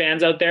Finnish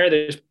fans out there,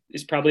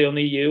 it's probably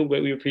only you,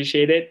 but we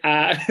appreciate it.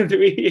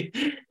 We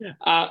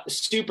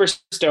super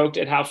stoked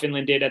at how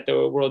Finland did at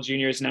the World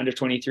Juniors and under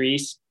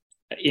 23s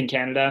in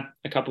Canada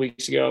a couple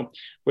weeks ago,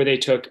 where they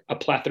took a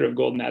plethora of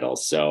gold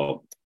medals.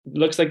 So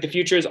looks like the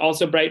future is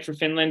also bright for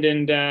Finland.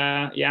 And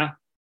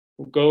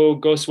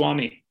go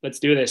Swami. Let's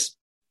do this.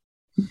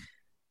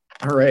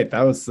 All right.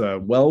 That was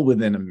well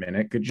within a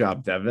minute. Good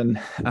job, Devon.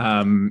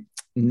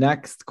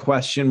 Next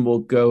question will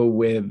go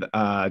with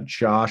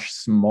Josh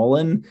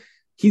Smolin.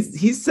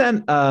 He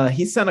sent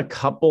a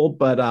couple,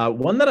 but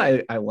one that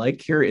I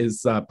like here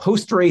is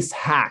post-race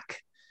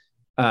hack.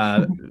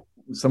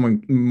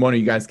 One of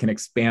you guys can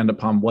expand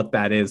upon what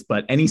that is,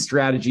 but any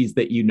strategies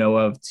that you know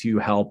of to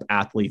help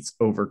athletes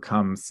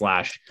overcome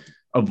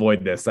 /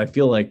 avoid this? I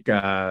feel like,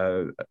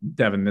 Devon,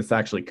 this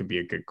actually could be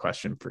a good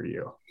question for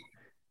you.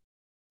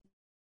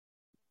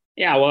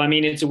 Yeah, well, I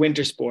mean, it's a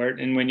winter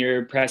sport, and when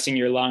you're pressing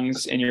your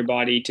lungs and your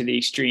body to the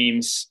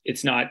extremes,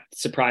 it's not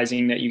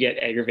surprising that you get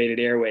aggravated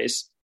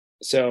airways.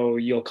 So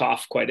you'll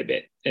cough quite a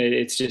bit.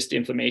 It's just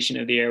inflammation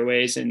of the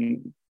airways,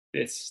 and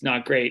it's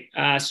not great.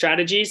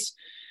 Strategies.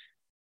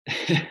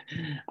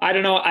 I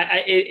don't know.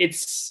 I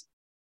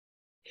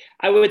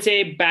would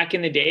say back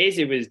in the days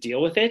it was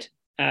deal with it.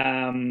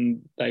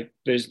 Like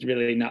there's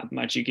really not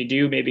much you could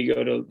do. Maybe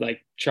go to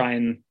like try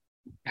and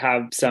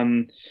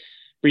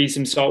breathe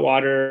some salt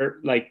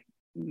water, like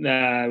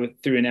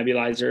through a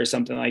nebulizer or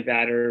something like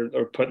that,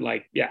 or put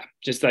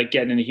just like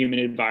get in a humid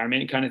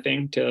environment kind of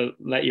thing to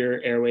let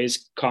your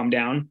airways calm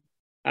down.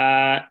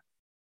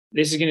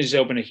 This is going to just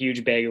open a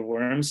huge bag of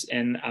worms,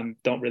 and I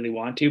don't really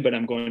want to, but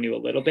I'm going to a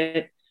little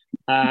bit.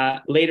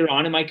 Later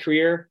on in my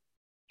career,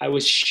 I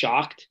was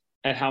shocked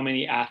at how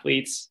many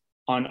athletes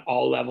on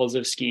all levels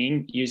of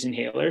skiing use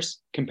inhalers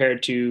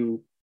compared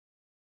to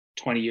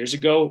 20 years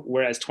ago,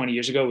 whereas 20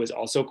 years ago was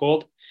also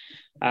cold.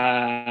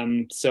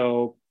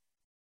 So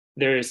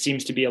there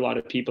seems to be a lot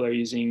of people are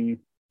using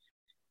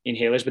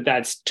inhalers, but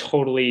that's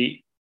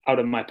totally out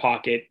of my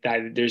pocket.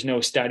 There's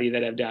no study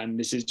that I've done.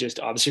 This is just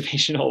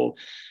observational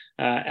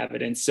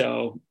evidence.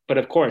 So, but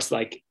of course,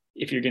 like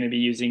if you're going to be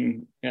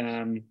using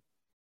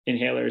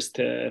inhalers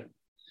to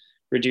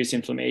reduce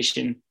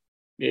inflammation,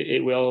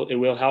 it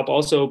will help.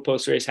 Also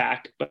post-race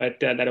hack, but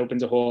that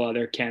opens a whole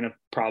other can of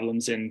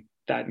problems, and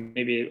that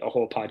maybe a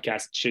whole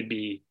podcast should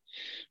be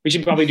We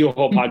should probably do a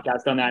whole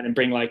podcast on that and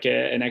bring like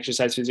an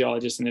exercise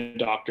physiologist and a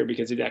doctor,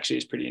 because it actually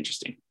is pretty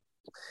interesting.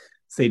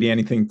 Sadie,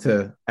 anything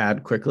to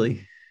add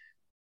quickly?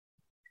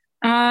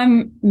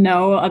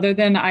 No, other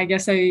than I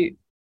guess I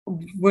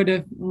would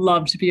have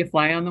loved to be a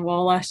fly on the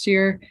wall last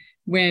year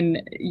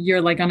when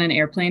you're like on an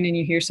airplane and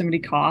you hear somebody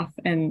cough,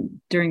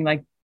 and during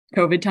like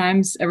COVID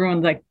times,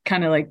 everyone like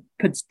kind of like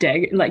puts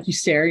like you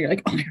stare, you're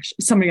like, oh my gosh,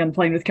 somebody on the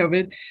plane with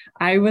COVID.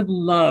 I would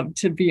love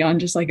to be on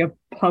just like a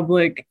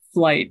public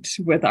flight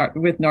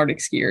with Nordic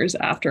skiers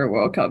after a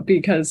World Cup,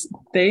 because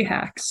they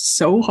hack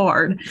so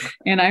hard.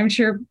 And I'm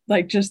sure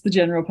like just the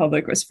general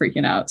public was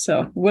freaking out.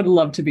 So would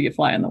love to be a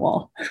fly on the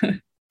wall.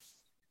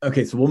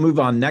 Okay, so we'll move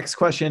on. Next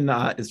question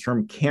is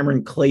from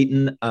Cameron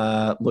Clayton,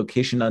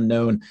 location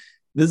unknown.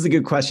 This is a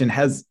good question.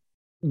 Has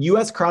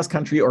U.S. cross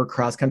country or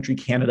cross country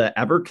Canada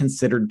ever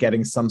considered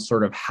getting some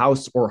sort of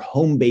house or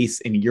home base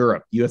in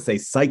Europe? USA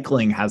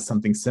Cycling has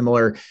something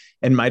similar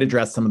and might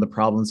address some of the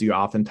problems you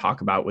often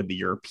talk about with the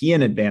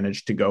European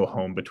advantage to go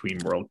home between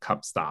World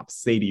Cup stops.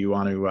 Sadie, you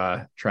want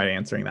to try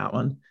answering that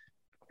one?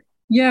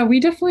 Yeah, we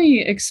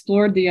definitely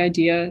explored the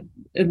idea,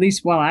 at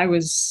least while I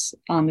was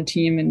on the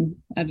team. And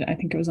I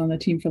think I was on the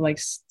team for like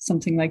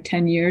something like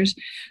 10 years.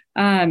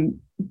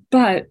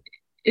 But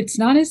it's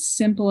not as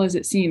simple as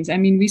it seems. I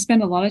mean, we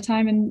spend a lot of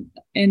time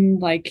in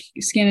like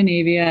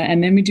Scandinavia,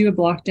 and then we do a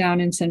block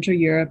down in Central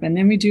Europe, and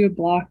then we do a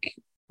block,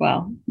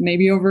 well,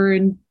 maybe over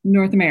in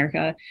North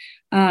America.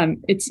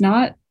 It's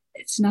not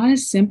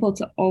as simple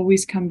to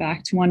always come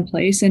back to one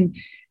place. And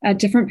at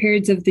different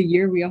periods of the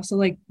year, we also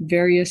like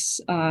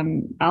various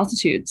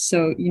altitudes.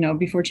 So,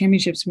 before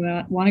championships, we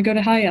want to go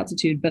to high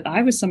altitude, but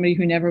I was somebody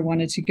who never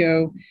wanted to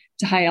go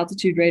to high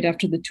altitude right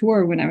after the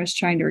tour. When I was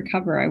trying to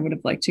recover, I would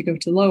have liked to go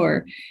to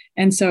lower.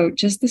 And so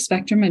just the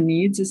spectrum of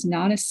needs is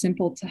not as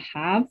simple to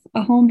have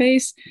a home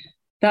base.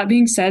 That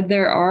being said,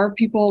 there are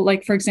people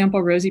like, for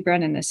example, Rosie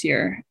Brennan this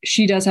year,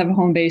 she does have a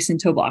home base in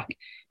Toblach.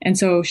 And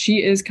so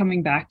she is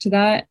coming back to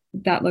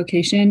that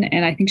location.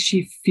 And I think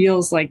she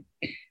feels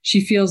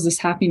this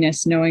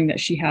happiness knowing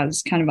that she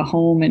has kind of a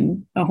home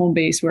and a home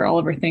base where all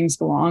of her things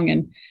belong.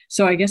 And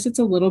so I guess it's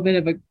a little bit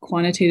of a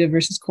quantitative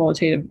versus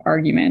qualitative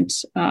argument.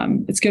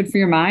 It's good for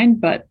your mind,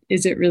 but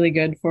is it really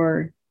good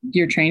for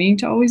your training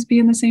to always be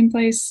in the same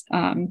place?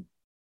 I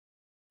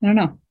don't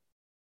know.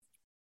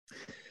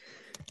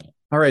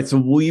 All right, so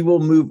we will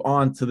move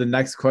on to the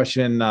next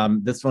question.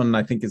 This one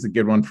I think is a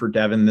good one for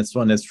Devon. This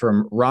one is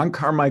from Ron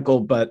Carmichael,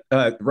 but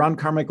Ron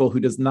Carmichael,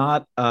 who does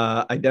not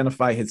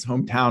identify his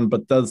hometown,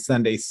 but does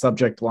send a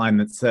subject line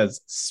that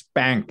says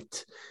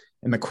spanked.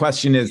 And the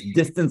question is,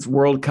 distance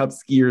World Cup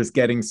skiers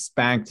getting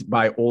spanked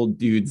by old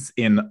dudes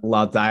in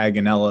La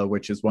Diagonella,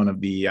 which is one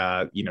of the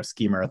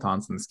ski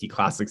marathons in the Ski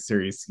Classic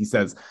series. He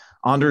says,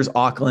 Anders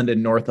Auckland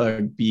and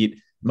Northug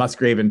beat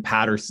Musgrave and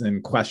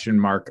Patterson ?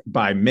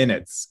 By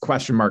minutes ?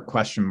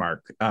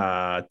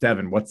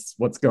 Devon,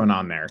 what's going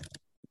on there?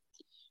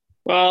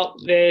 Well,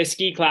 the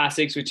Ski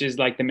Classics, which is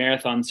like the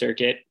marathon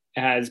circuit,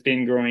 has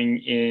been growing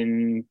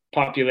in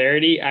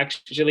popularity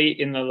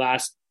actually in the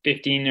last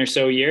 15 or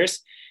so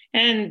years.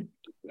 And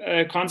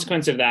a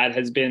consequence of that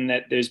has been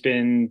that there's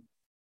been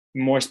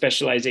more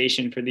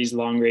specialization for these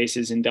long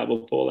races in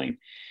double poling.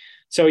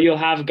 So you'll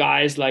have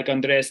guys like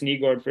Andreas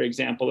Nygaard, for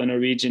example, a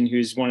Norwegian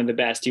who's one of the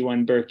best. He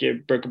won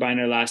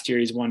Birkebeiner last year.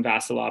 He's won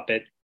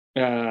Vasaloppet.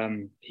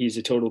 He's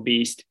a total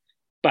beast.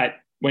 But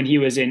when he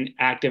was an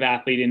active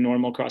athlete in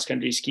normal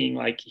cross-country skiing,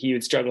 like he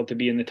would struggle to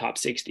be in the top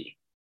 60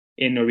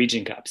 in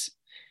Norwegian Cups.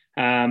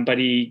 But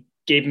he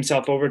gave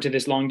himself over to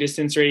this long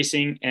distance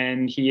racing,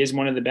 and he is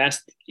one of the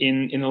best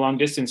in the long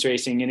distance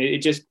racing. And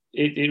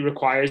it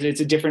requires, it's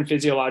a different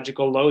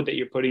physiological load that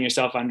you're putting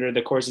yourself under.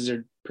 The courses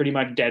are pretty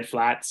much dead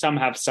flat. Some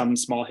have some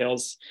small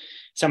hills,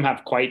 some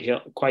have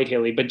quite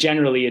hilly, but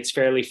generally it's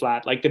fairly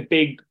flat. Like the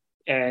big,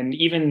 and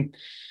even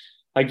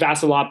like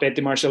Vasaloppet,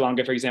 the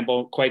Marcialonga, for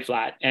example, quite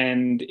flat.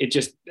 And it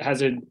just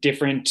has a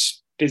different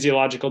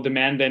physiological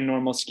demand than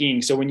normal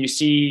skiing. So when you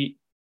see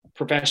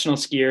professional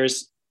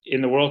skiers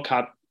in the World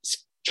Cup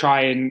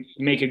try and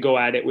make a go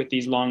at it with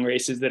these long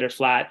races that are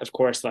flat, of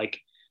course, like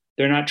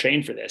they're not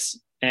trained for this.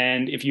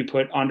 And if you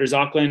put Anders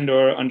Auckland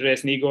or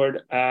Andreas Nygaard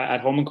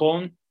at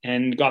Holmenkollen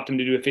and got them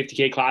to do a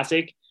 50K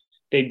classic,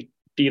 they'd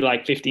be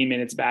like 15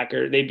 minutes back,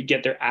 or they'd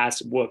get their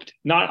ass whooped.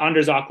 Not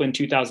Anders Auckland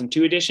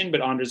 2002 edition,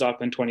 but Anders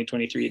Auckland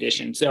 2023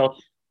 edition. So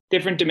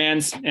different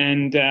demands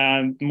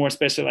and more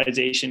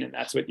specialization, and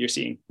that's what you're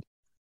seeing.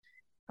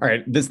 All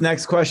right. This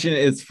next question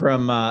is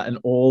from an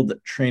old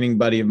training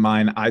buddy of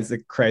mine,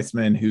 Isaac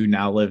Kreisman, who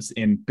now lives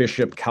in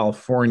Bishop,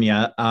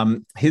 California.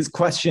 His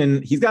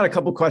question, he's got a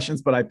couple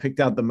questions, but I picked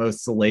out the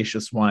most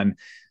salacious one.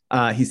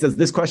 He says,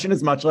 this question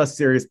is much less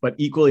serious, but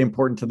equally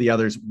important to the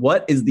others.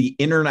 What is the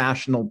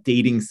international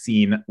dating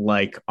scene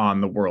like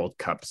on the World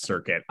Cup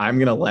circuit? I'm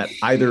going to let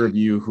either of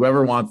you,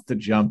 whoever wants to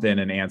jump in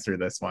and answer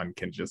this one,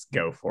 can just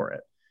go for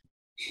it.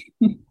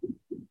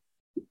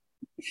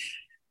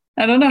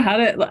 I don't know how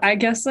to, I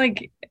guess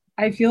like,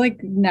 I feel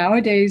like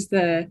nowadays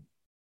the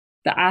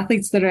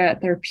athletes that are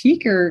at their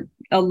peak are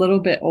a little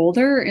bit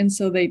older. And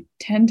so they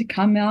tend to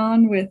come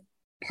on with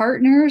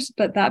partners.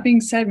 But that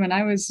being said, when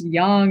I was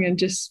young and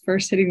just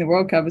first hitting the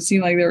World Cup, it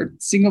seemed like there were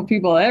single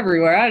people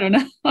everywhere. I don't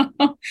know.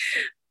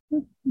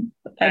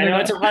 I know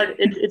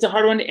it's a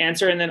hard one to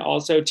answer. And then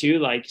also too,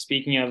 like,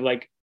 speaking of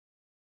like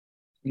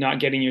not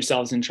getting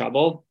yourselves in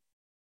trouble,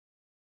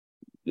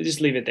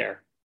 just leave it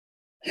there.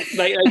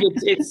 Like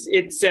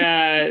it's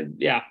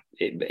yeah.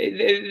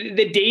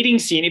 The dating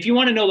scene, if you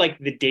want to know like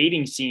the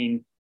dating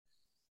scene,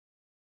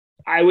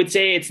 I would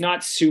say it's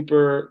not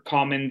super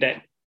common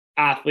that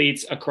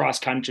athletes across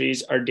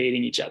countries are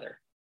dating each other.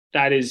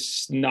 That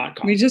is not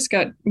common.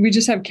 We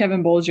just have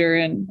Kevin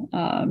Bolger and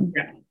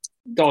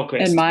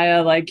Dahlquist and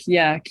Maya, like,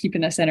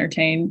 keeping us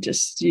entertained,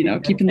 just,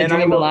 keeping the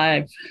dream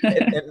alive.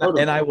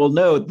 and I will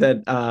note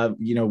that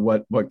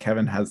what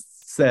Kevin has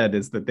said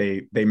is that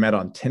they met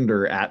on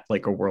Tinder at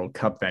like a World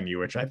Cup venue,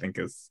 which I think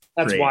is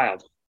that's great.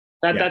 Wild.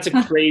 That's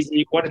a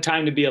crazy, what a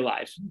time to be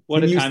alive.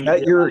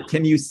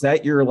 Can you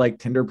set your like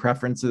Tinder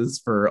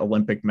preferences for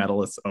Olympic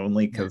medalists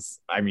only?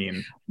 Because I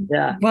mean,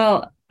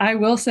 well, I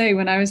will say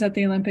when I was at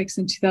the Olympics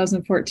in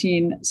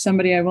 2014,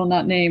 somebody I will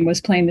not name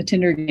was playing the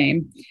Tinder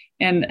game.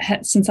 And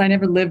since I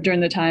never lived during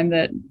the time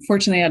that,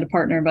 fortunately I had a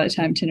partner by the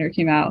time Tinder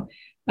came out,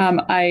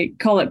 I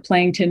call it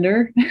playing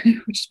Tinder,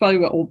 which is probably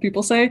what old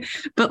people say.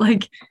 But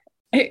like,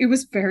 it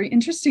was very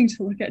interesting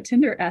to look at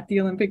Tinder at the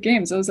Olympic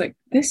Games. I was like,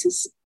 this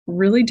is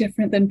really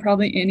different than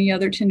probably any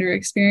other Tinder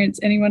experience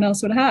anyone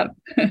else would have.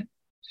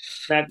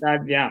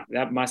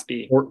 that must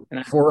be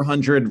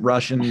 400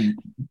 Russian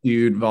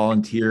dude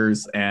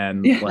volunteers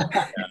and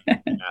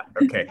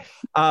okay.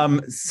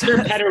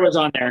 Sure, Petter was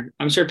on there.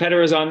 I'm sure Petter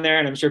was on there,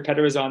 and I'm sure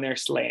Petter was on there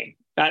slaying.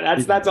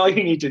 That's all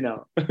you need to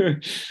know.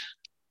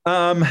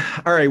 All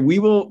right, we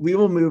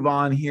will move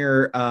on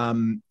here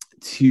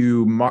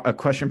to a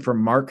question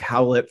from Mark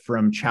Howlett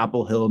from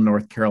Chapel Hill,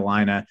 North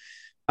Carolina.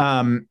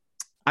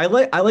 I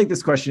like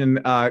this question.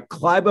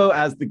 Klæbo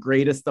as the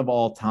greatest of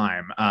all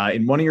time.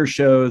 In one of your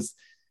shows,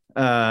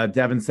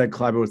 Devon said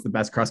Klæbo was the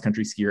best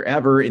cross-country skier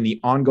ever. In the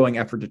ongoing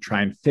effort to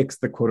try and fix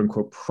the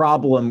quote-unquote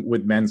problem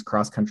with men's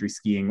cross-country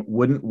skiing,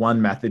 wouldn't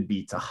one method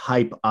be to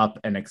hype up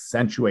and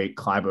accentuate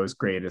Klæbo's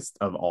greatest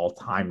of all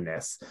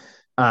timeness?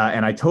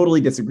 And I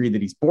totally disagree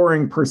that he's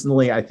boring.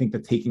 Personally, I think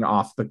that taking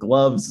off the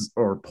gloves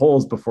or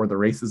poles before the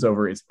race is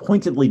over is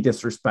pointedly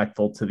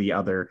disrespectful to the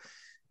other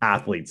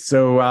athletes.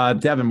 So,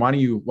 Devon, why don't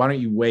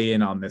you weigh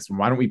in on this one?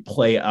 Why don't we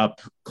play up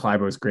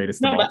Klæbo's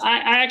greatest? No, but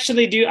I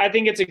actually do. I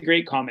think it's a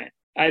great comment.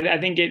 I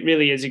think it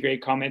really is a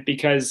great comment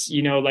because,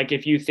 like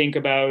if you think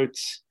about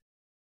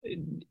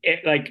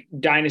it, like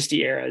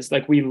dynasty eras,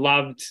 like we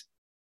loved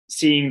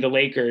seeing the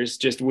Lakers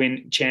just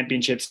win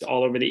championships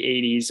all over the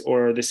 80s,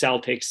 or the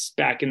Celtics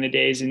back in the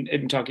days,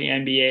 and talking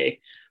NBA,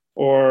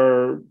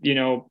 or,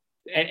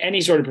 any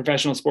sort of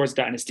professional sports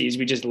dynasties.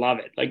 We just love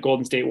it. Like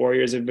Golden State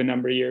Warriors of a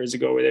number of years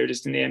ago, where they were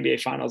just in the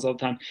NBA finals all the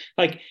time.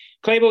 Like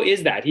Klæbo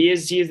is that. He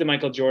is the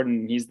Michael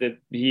Jordan.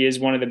 He is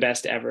one of the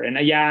best ever. And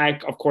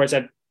of course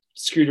I've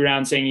screwed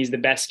around saying he's the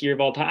best skier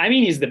of all time. I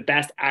mean, he's the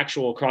best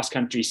actual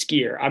cross-country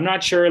skier. I'm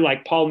not sure,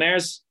 like Paul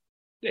Mares,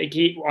 like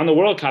on the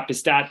World Cup, his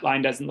stat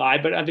line doesn't lie,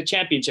 but at the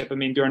championship, I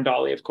mean, Björn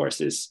Dahley, of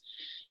course, is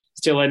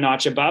still a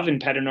notch above, and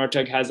Petter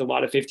Northug has a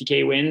lot of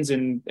 50K wins,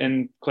 and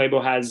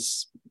Klæbo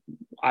has,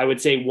 I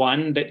would say,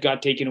 one that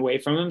got taken away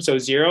from him, so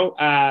 0.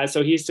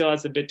 So he still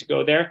has a bit to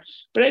go there,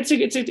 but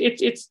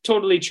it's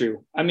totally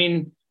true. I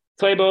mean,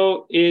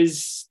 Klæbo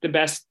is the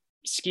best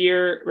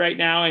skier right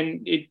now,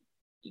 and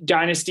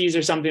dynasties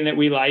are something that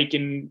we like,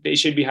 and they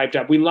should be hyped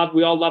up. We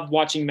all loved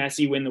watching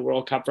Messi win the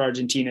World Cup for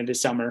Argentina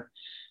this summer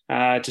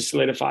to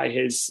solidify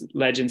his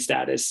legend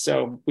status.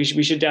 So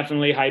we should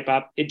definitely hype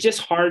up. It's just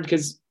hard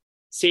because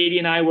Sadie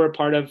and I were a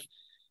part of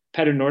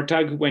Petter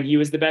Northug when he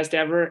was the best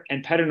ever,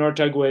 and Petter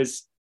Northug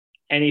was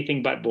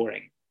anything but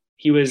boring.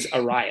 He was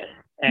a riot,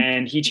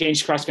 and he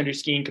changed cross-country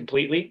skiing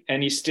completely,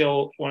 and he's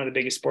still one of the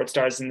biggest sports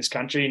stars in this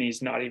country, and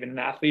he's not even an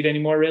athlete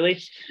anymore,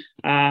 really.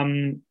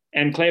 And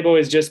Klæbo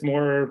is just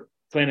more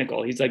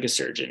clinical. He's like a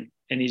surgeon,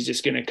 and he's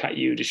just going to cut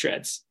you to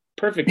shreds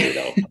perfectly,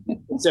 though.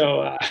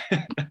 So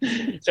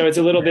it's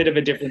a little bit of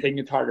a different thing.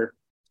 It's harder.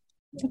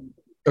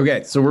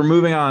 Okay, so we're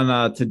moving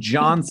on to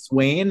John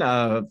Swain,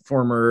 a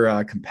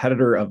former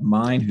competitor of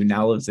mine who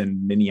now lives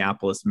in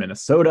Minneapolis,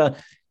 Minnesota.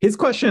 His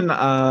question,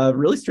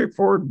 really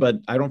straightforward, but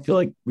I don't feel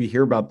like we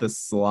hear about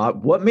this a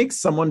lot. What makes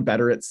someone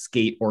better at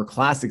skate or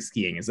classic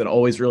skiing? Is it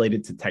always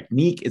related to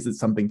technique? Is it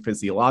something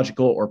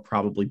physiological, or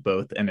probably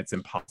both, and it's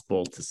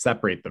impossible to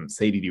separate them?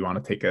 Sadie, do you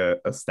want to take a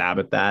stab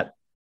at that?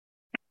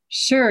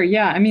 Sure.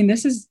 Yeah. I mean,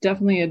 this is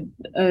definitely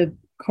a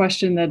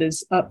question that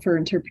is up for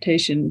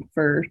interpretation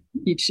for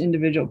each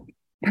individual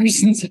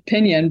person's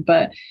opinion.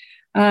 But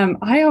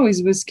I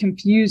always was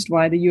confused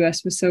why the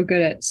US was so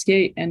good at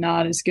skate and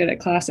not as good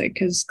at classic,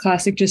 because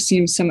classic just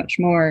seems so much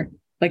more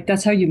like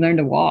that's how you learn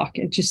to walk.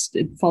 It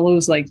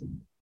follows like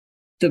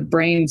the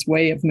brain's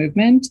way of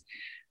movement.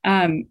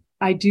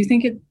 I do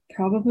think it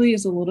probably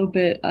is a little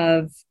bit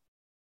of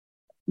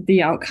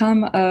the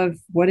outcome of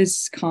what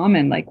is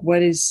common, like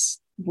what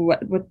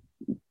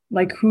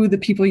like who the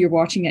people you're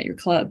watching at your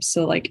clubs.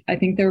 So like, I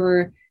think there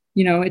were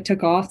it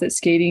took off, that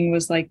skating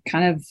was like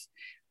kind of,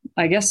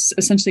 I guess,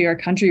 essentially our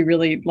country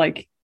really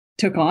like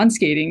took on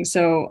skating.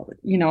 So,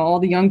 all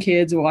the young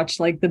kids watched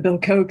like the Bill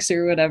Cokes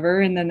or whatever,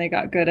 and then they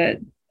got good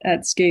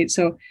at skate.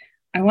 So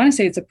I want to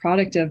say it's a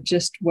product of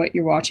just what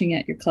you're watching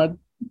at your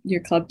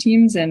club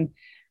teams. And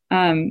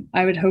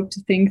I would hope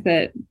to think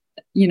that,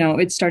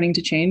 it's starting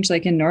to change.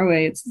 Like in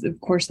Norway, it's of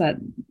course that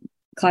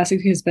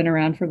classic has been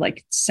around for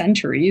like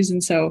centuries.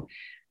 And so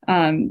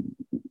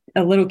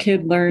a little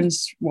kid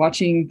learns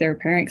watching their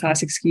parent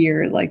classic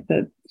skier, like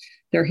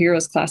their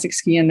heroes classic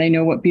ski, and they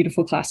know what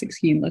beautiful classic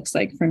skiing looks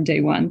like from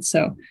day one.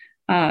 So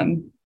I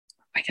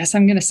guess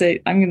I'm gonna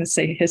say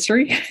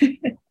history.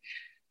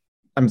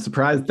 I'm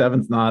surprised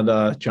Devon's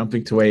not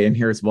jumping to weigh in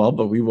here as well,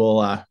 but we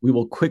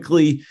will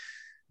quickly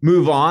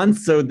move on.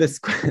 So this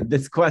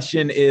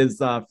question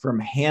is from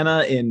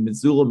Hannah in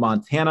Missoula,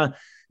 Montana.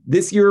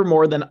 This year,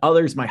 more than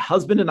others, my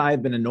husband and I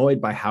have been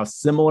annoyed by how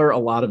similar a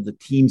lot of the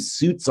team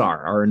suits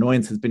are. Our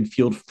annoyance has been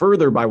fueled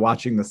further by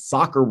watching the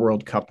Soccer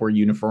World Cup, where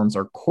uniforms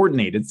are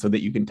coordinated so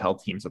that you can tell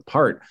teams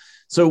apart.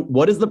 So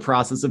what is the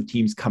process of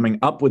teams coming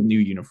up with new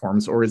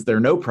uniforms, or is there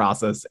no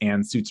process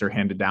and suits are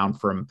handed down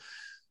from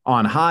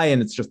on high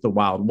and it's just the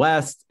Wild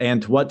West?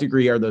 And to what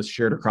degree are those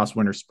shared across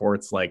winter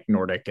sports like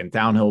Nordic and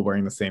downhill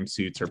wearing the same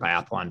suits, or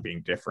biathlon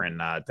being different?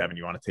 Devon,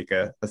 you want to take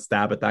a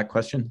stab at that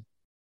question?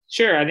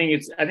 Sure. I think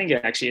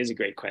it actually is a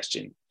great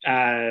question.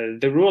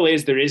 The rule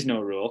is there is no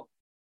rule,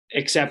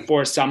 except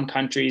for some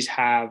countries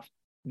have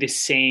the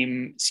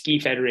same ski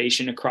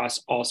federation across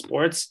all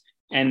sports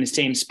and the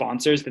same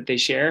sponsors that they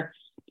share.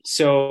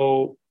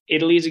 So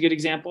Italy is a good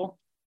example.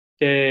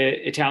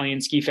 The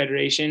Italian Ski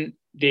Federation,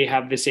 they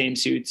have the same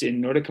suits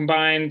in Nordic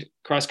combined,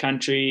 cross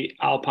country,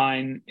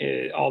 alpine,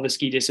 all the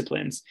ski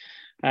disciplines.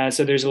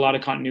 So there's a lot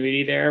of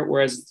continuity there.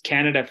 Whereas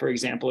Canada, for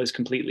example, is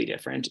completely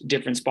different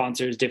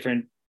sponsors,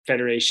 different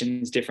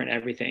federations, different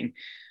everything.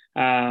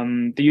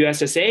 The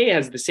USSA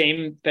has the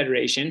same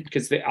federation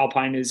because the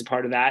alpine is a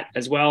part of that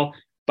as well,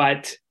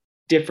 but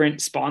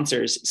different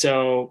sponsors.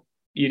 So,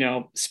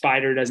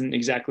 Spyder doesn't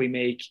exactly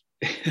make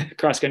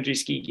cross-country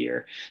ski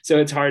gear. So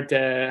it's hard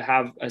to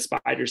have a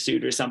Spyder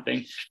suit or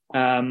something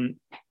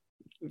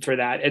for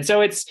that. And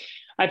so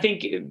I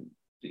think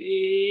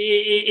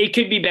it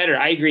could be better.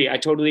 I agree. I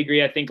totally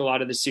agree. I think a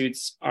lot of the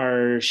suits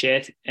are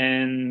shit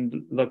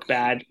and look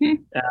bad.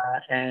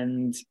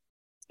 And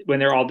when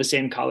they're all the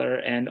same color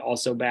and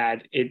also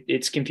bad,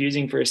 it's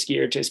confusing for a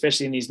skier to,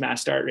 especially in these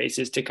mass start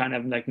races, to kind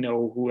of like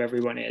know who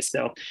everyone is.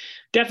 So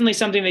definitely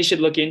something they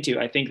should look into.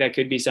 I think that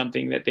could be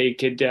something that they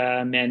could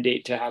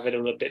mandate to have it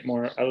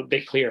a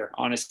bit clearer.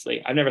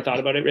 Honestly, I've never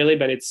thought about it really,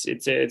 but it's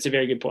a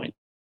very good point.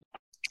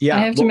 Yeah,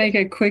 I have to make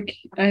a quick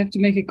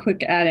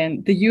add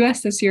in. The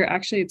US this year,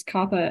 actually, it's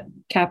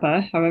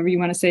Kappa, however you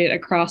want to say it,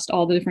 across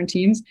all the different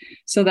teams,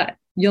 so that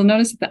you'll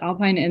notice that the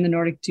Alpine and the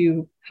Nordic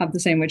do have the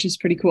same, which is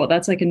pretty cool.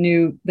 That's like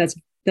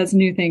that's a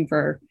new thing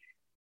for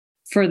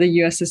the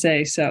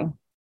USSA. So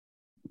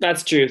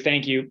that's true.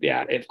 Thank you.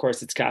 Yeah, of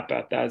course it's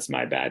Kappa. That's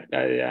my bad.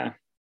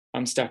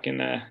 I'm stuck in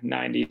the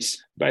 90s,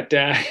 but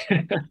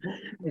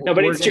no,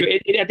 but it's true.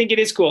 I think it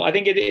is cool. I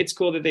think it's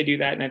cool that they do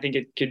that, and I think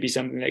it could be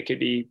something that could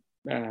be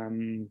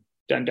done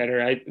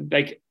better.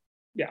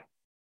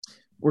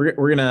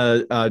 We're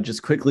gonna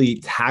just quickly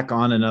tack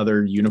on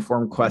another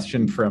uniform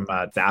question from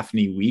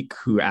Daphne Week,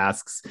 who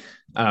asks,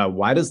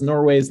 why does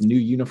Norway's new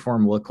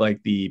uniform look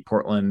like the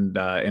Portland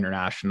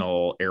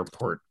International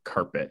Airport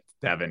carpet?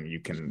 Devon, you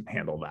can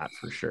handle that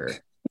for sure.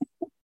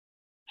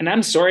 And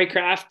I'm sorry,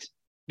 Kraft,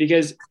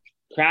 because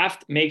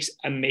Kraft makes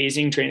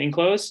amazing training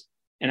clothes,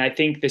 and I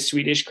think the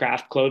Swedish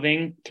Kraft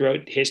clothing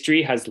throughout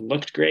history has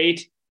looked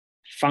great,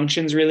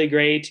 functions really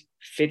great,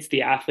 fits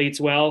the athletes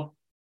well.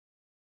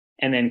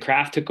 And then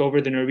Kraft took over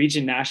the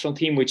Norwegian national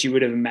team, which you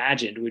would have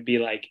imagined would be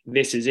like,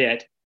 this is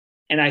it.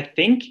 And I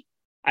think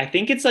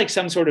it's like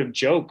some sort of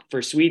joke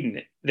for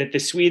Sweden that the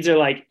Swedes are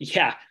like,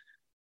 yeah,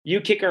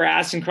 you kick our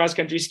ass in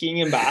cross-country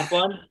skiing and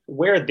biathlon,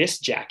 wear this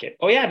jacket.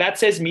 Oh yeah, that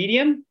says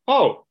medium.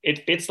 Oh,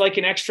 it fits like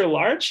an extra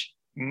large.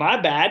 My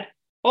bad.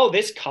 Oh,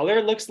 this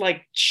color looks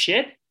like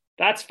shit.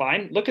 That's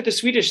fine. Look at the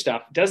Swedish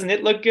stuff. Doesn't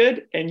it look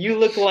good? And you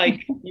look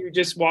like you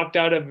just walked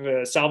out of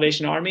a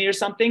Salvation Army or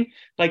something.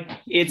 Like,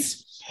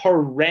 it's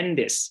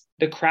horrendous.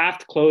 The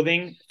Kraft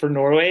clothing for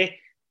Norway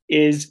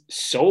is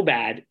so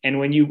bad. And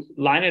when you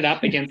line it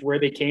up against where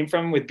they came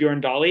from with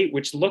Bjorn Dali,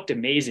 which looked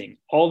amazing,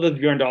 all the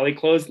Bjorn Dali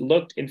clothes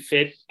looked and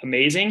fit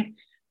amazing.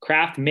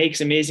 Kraft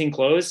makes amazing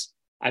clothes.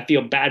 I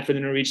feel bad for the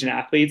Norwegian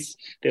athletes.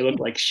 They look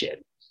like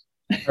shit.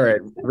 All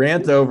right,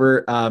 rant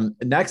over.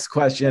 Next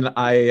question.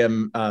 I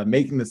am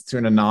making this to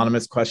an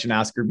anonymous question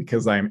asker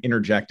because I'm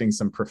interjecting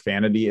some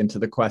profanity into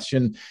the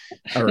question,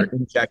 or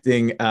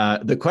injecting.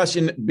 The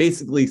question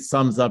basically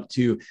sums up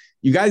to,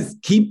 you guys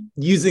keep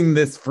using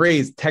this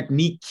phrase,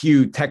 technique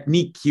cue,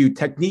 technique cue,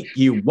 technique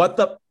cue. What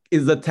the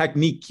is a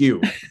technique cue?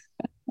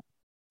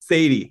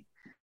 Sadie.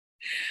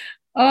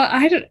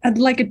 I'd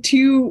like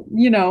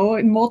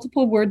a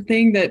multiple word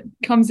thing that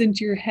comes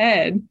into your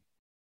head,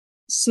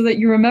 so that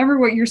you remember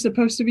what you're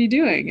supposed to be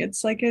doing.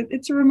 It's like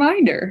it's a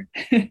reminder.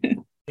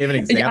 You have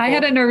an example? I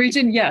had a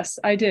Norwegian. Yes,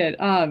 I did.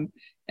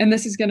 And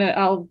this is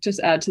I'll just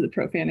add to the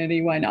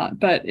profanity. Why not?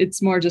 But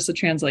it's more just a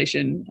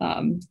translation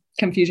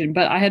confusion.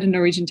 But I had a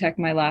Norwegian tech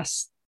my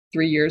last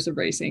 3 years of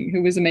racing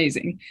who was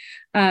amazing.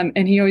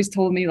 And he always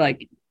told me,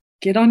 like,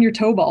 get on your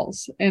toe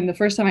balls. And the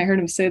first time I heard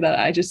him say that,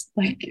 I just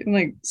I'm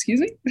like,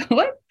 excuse me,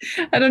 what?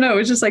 I don't know. It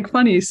was just like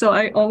funny. So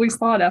I always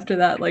thought after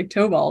that, like,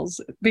 toe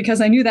balls, because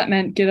I knew that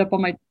meant get up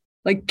on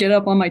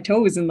my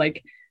toes and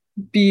like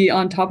be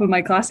on top of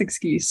my classic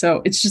skis.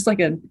 So it's just like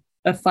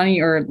a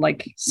funny, or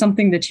like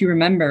something that you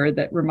remember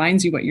that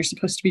reminds you what you're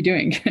supposed to be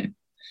doing.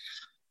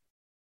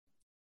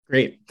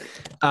 Great.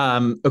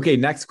 Okay,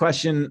 next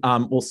question.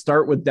 We'll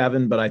start with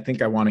Devon, but I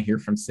think I want to hear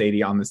from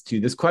Sadie on this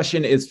too. This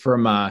question is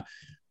from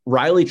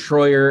Riley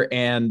Troyer,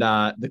 and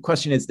the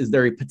question is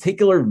there a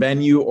particular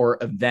venue or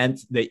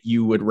event that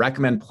you would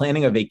recommend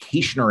planning a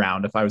vacation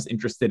around if I was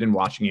interested in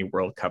watching a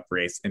World Cup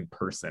race in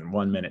person?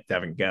 1 minute,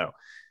 Devon, go.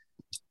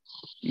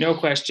 No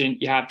question,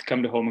 you have to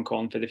come to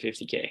Holmenkollen for the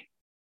 50K.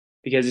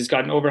 Because it's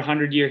got an over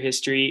 100-year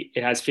history.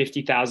 It has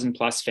 50,000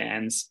 plus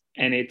fans,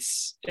 and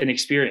it's an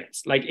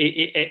experience. Like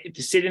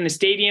to sit in the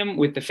stadium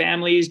with the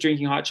families,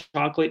 drinking hot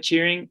chocolate,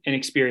 cheering, an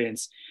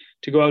experience.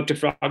 To go out to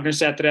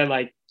Frognersetra,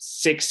 like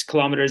 6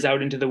 kilometers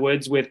out into the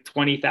woods with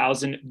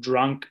 20,000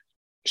 drunk,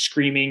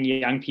 screaming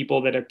young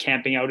people that are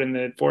camping out in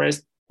the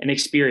forest, an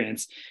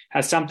experience.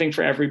 Has something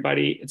for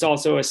everybody. It's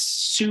also a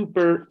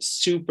super,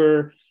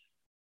 super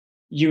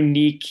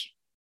unique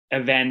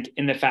event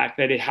in the fact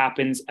that it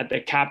happens at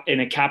in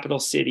a capital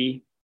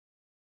city,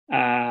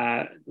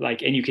 and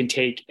you can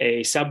take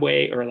a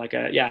subway or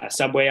a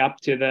subway up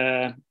to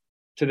the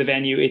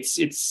venue.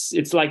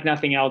 It's like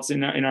nothing else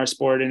in our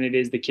sport, and it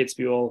is the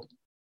Kitzbühel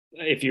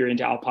if you're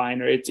into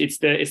alpine, or it's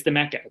the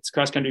Mecca. It's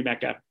cross country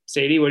Mecca.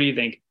 Sadie, what do you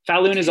think?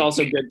 Falun is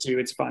also good too.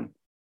 It's fun.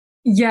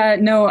 Yeah,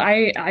 no,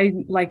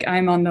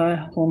 I'm on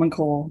the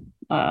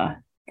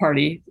Holmenkollen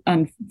party.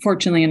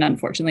 Unfortunately and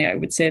unfortunately, I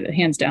would say that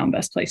hands down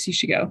best place you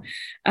should go.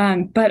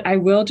 But I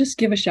will just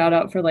give a shout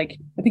out for, like,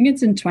 I think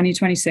it's in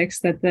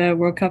 2026 that the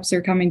World Cups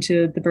are coming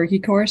to the Birkie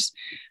course.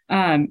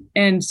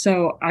 And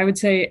so I would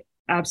say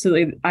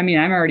absolutely. I mean,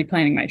 I'm already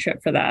planning my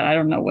trip for that. I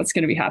don't know what's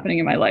going to be happening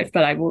in my life,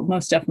 but I will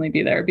most definitely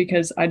be there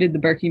because I did the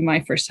Birkie my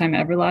first time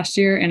ever last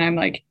year. And I'm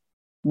like,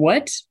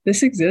 what?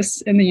 This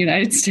exists in the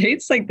United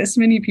States? Like, this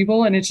many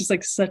people, and it's just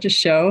like such a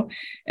show.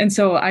 And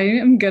so I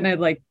am going to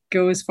like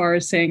go as far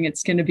as saying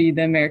it's going to be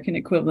the American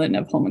equivalent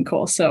of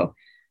Holmenkollen. So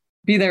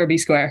be there or be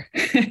square.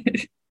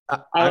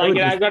 I like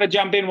it. I've got to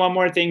jump in one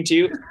more thing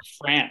too.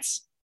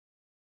 France.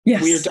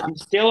 Yes. I'm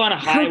still on a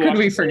high. How could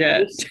we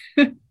forget?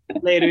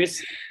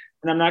 Ladies.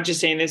 And I'm not just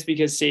saying this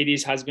because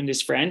Sadie's husband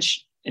is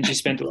French and she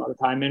spent a lot of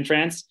time in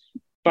France.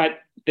 But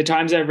the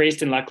times I've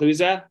raced in La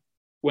Clusaz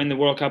when the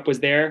World Cup was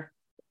there,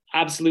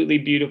 absolutely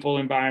beautiful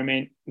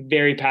environment,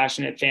 very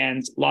passionate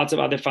fans, lots of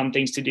other fun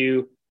things to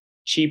do,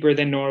 cheaper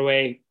than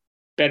Norway,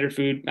 better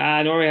food.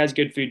 Norway has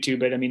good food too,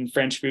 but I mean,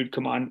 French food,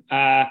 come on.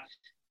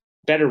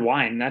 Better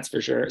wine, that's for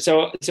sure.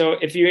 So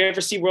if you ever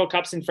see World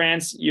Cups in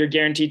France, you're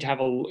guaranteed to have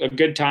a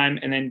good time,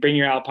 and then bring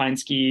your alpine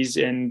skis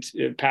and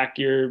pack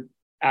your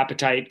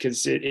appetite,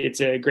 because it's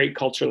a great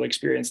cultural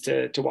experience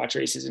to watch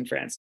races in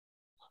France.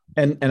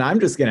 And I'm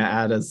just going to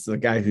add, as a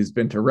guy who's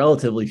been to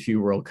relatively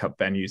few World Cup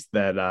venues,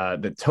 that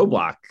the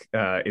Toblach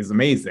is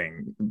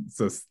amazing. It's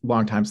a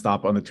long time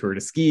stop on the Tour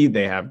de Ski.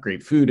 They have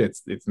great food.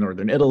 It's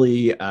northern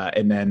Italy,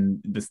 and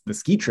then the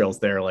ski trails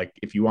there. Like,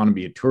 if you want to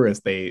be a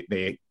tourist,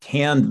 they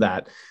canned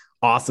that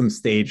awesome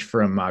stage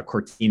from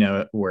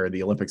Cortina, where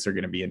the Olympics are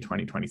going to be in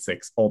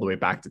 2026, all the way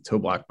back to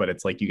Toblach. But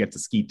it's like you get to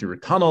ski through a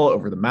tunnel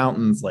over the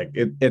mountains. Like,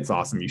 it's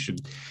awesome. You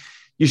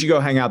should go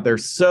hang out there.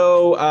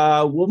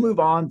 So we'll move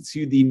on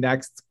to the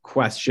next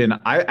question.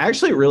 I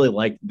actually really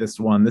like this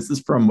one. This is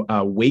from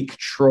Wake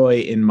Troy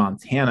in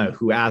Montana,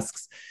 who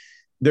asks,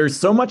 there's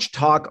so much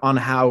talk on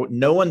how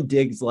no one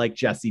digs like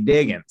Jessie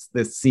Diggins.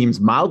 This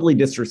seems mildly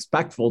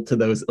disrespectful to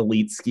those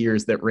elite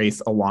skiers that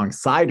race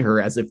alongside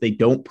her, as if they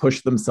don't push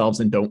themselves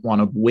and don't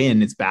want to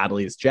win as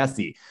badly as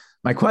Jessie.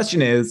 My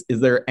question is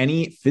there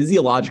any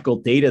physiological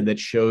data that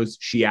shows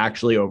she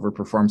actually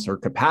overperforms her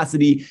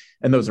capacity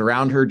and those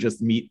around her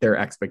just meet their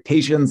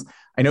expectations?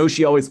 I know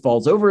she always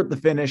falls over at the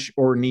finish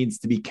or needs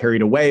to be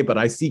carried away, but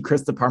I see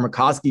Krista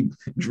Parmakowski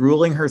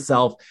drooling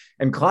herself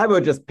and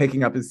Kleibo just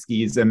picking up his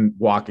skis and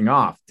walking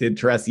off. Did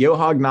Therese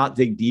Johaug not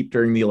dig deep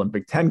during the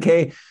Olympic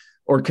 10K,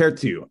 or care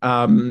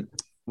to?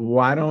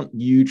 Why don't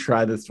you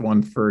try this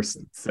one first,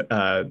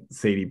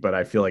 Sadie? But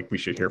I feel like we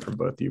should hear from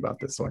both of you about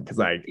this one, because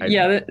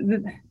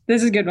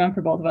this is a good one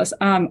for both of us.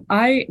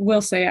 I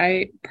will say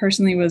I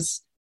personally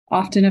was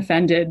often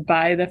offended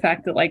by the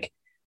fact that, like,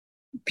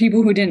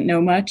 people who didn't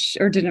know much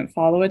or didn't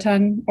follow a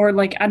ton, or,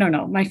 like, I don't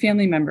know, my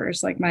family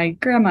members, like my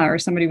grandma or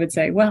somebody would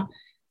say, well,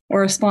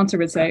 or a sponsor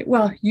would say,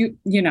 well, you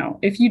know,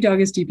 if you dug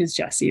as deep as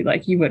Jessie,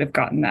 like, you would have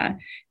gotten that.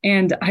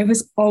 And I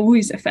was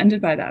always offended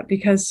by that,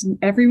 because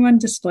everyone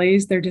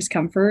displays their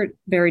discomfort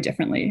very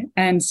differently.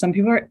 And some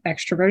people are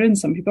extroverted and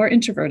some people are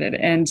introverted.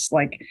 And,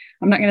 like,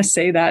 I'm not going to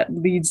say that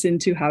leads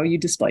into how you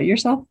display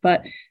yourself,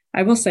 but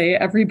I will say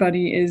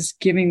everybody is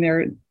giving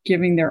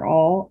their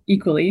all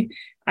equally.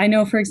 I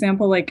know, for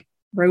example, like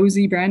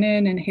Rosie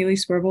Brennan and Haley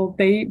Swervel,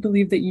 they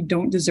believe that you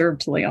don't deserve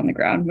to lay on the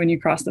ground when you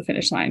cross the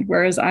finish line.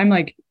 Whereas I'm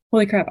like,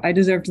 holy crap, I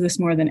deserve this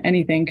more than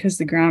anything because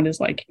the ground is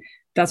like,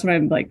 that's what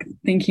I'm like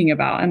thinking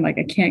about. I'm like,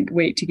 I can't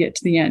wait to get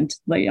to the end,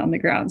 lay on the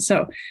ground.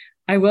 So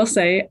I will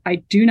say, I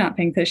do not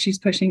think that she's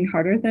pushing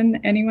harder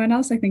than anyone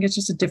else. I think it's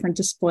just a different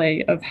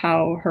display of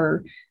how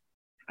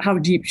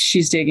deep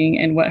she's digging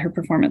and what her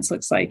performance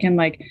looks like. And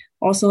like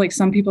also like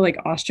some people like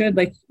Ostrid,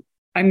 like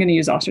I'm going to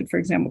use Ostrid for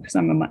example because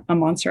I'm a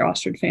monster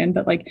Ostrid fan,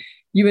 but like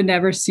you would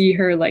never see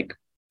her like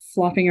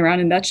flopping around,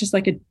 and that's just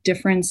like a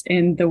difference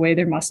in the way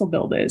their muscle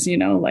build is, you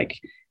know, like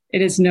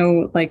it is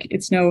no like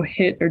it's no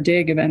hit or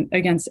dig event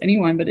against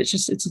anyone, but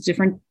it's a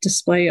different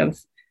display of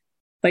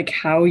like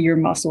how your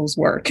muscles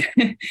work.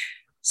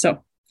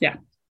 So yeah.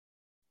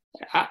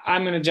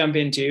 I'm going to jump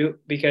in too,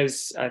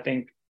 because I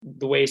think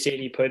the way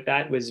Sadie put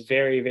that was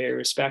very, very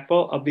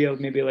respectful. I'll be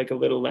maybe like a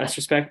little less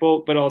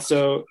respectful, but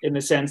also in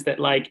the sense that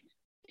like,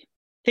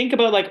 think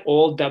about like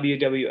old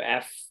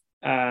WWF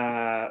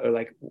or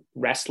like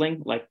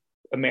wrestling, like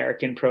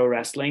American pro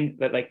wrestling,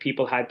 that like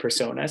people had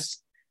personas,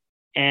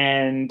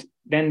 and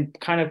then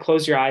kind of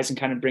close your eyes and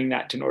kind of bring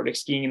that to Nordic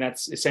skiing. And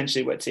that's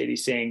essentially what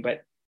Sadie's saying.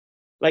 But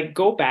like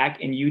go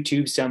back and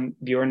YouTube some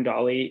Bjorn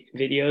Dolly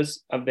videos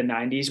of the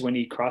 90s when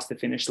he crossed the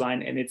finish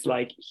line. And it's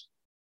like,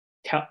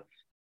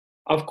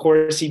 of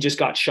course, he just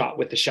got shot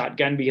with the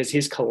shotgun, because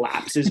his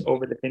collapses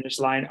over the finish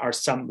line are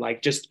some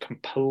like just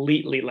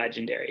completely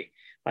legendary.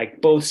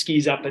 Like both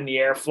skis up in the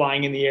air,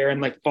 flying in the air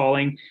and like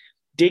falling.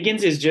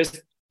 Diggins is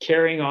just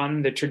carrying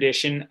on the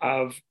tradition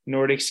of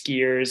Nordic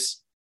skiers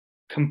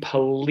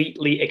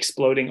completely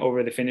exploding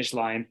over the finish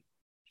line.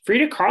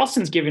 Frida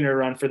Karlsson's giving her a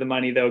run for the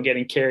money though,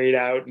 getting carried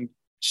out and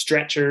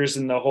stretchers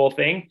and the whole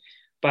thing.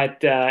 But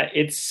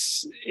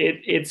it's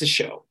a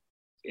show.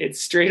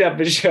 It's straight up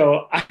a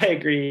show. I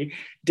agree.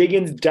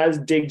 Diggins does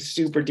dig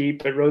super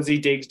deep, but Rosie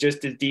digs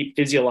just as deep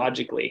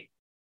physiologically.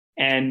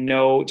 And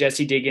no,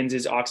 Jessie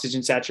Diggins'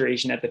 oxygen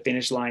saturation at the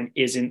finish line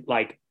isn't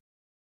like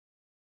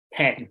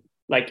 10.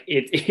 Like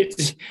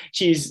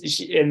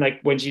and like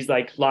when she's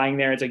like lying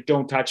there, it's like,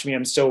 don't touch me,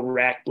 I'm so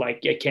wrecked.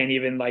 Like I can't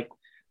even like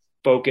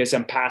focus,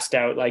 I'm passed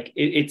out. Like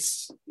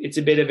it's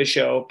a bit of a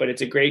show, but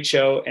it's a great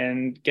show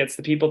and gets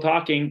the people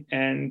talking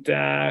and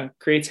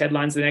creates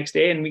headlines the next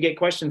day, and we get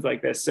questions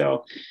like this.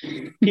 So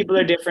people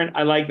are different.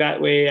 I like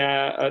that way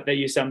that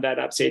you summed that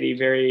up, Sadie.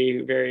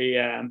 Very,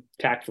 very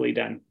tactfully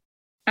done.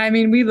 I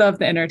mean, we love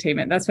the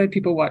entertainment. That's why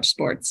people watch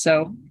sports.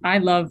 So I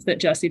love that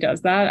Jessie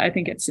does that. I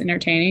think it's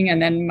entertaining.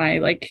 And then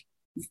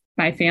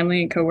my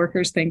family and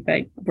coworkers think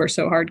that we're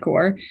so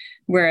hardcore,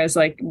 whereas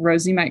like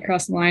Rosie might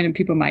cross the line and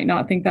people might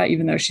not think that,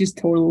 even though she's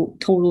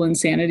total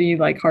insanity,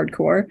 like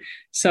hardcore.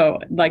 So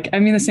like, I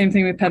mean, the same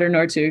thing with Petter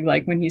Northug,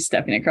 like when he's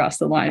stepping across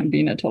the line and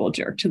being a total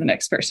jerk to the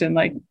next person,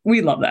 like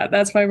we love that.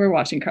 That's why we're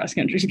watching cross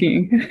country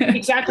skiing.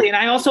 Exactly. And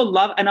I also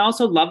love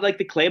like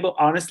the Klæbo,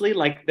 honestly,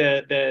 like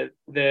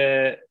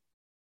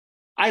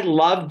I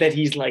love that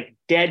he's like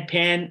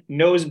deadpan,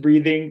 nose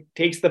breathing,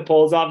 takes the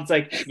poles off. It's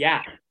like,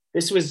 yeah,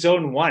 this was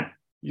zone 1.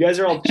 You guys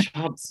are all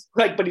chumps.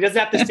 Like, but he doesn't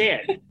have to say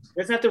it. He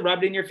doesn't have to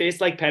rub it in your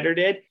face like Petter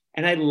did.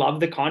 And I love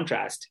the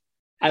contrast.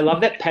 I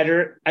love that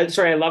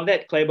I love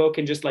that Klæbo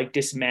can just like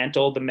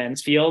dismantle the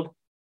men's field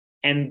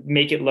and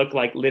make it look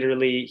like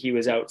literally he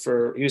was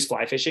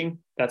fly fishing.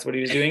 That's what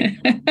he was doing.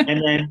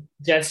 And then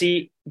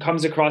Jessie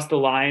comes across the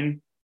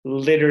line,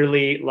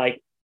 literally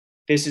like,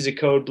 this is a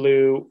code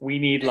blue. We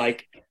need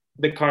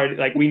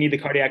we need the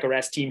cardiac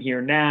arrest team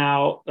here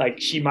now.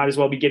 Like she might as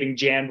well be getting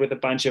jammed with a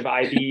bunch of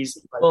IVs.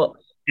 Well,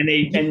 and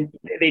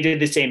they did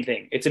the same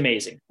thing. It's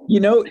amazing. You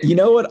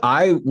know what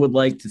I would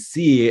like to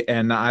see,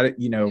 and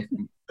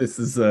this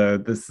is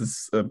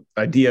a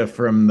idea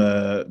from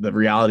the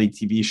reality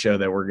TV show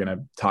that we're going to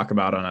talk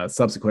about on a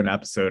subsequent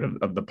episode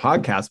of the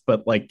podcast.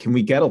 But like, can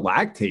we get a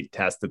lactate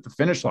test at the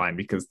finish line?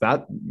 Because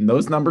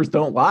those numbers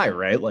don't lie,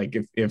 right? Like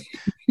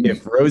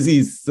if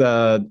Rosie's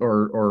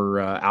or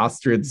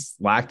Astrid's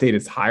lactate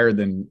is higher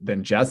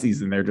than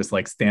Jessie's, and they're just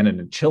like standing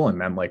and chilling,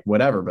 then like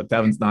whatever. But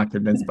Devon's not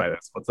convinced by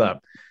this. What's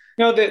up?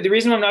 No, the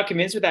reason I'm not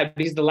convinced with that,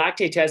 because the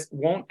lactate test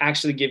won't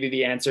actually give you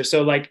the answer.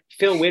 So like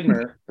Phil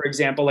Widmer, for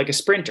example, like a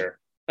sprinter,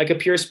 like a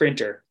pure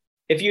sprinter,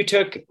 if you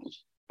took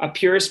a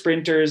pure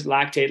sprinter's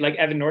lactate, like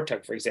Evan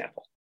Nortug, for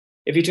example,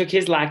 if you took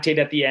his lactate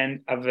at the end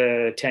of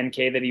a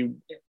 10K that he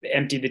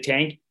emptied the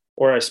tank,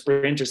 or a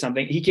sprint or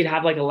something, he could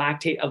have like a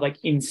lactate of like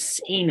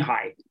insane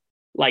high,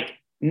 like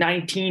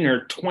 19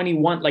 or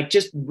 21, like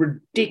just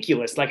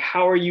ridiculous. Like,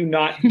 how are you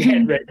not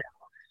dead right now?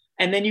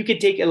 And then you could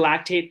take a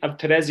lactate of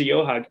Teresa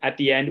Johag at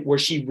the end, where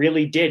she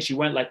really did. She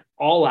went like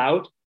all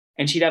out,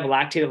 and she'd have a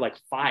lactate of like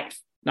 5,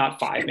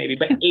 not 5 maybe,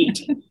 but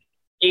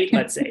 8,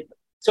 let's say.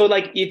 So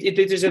like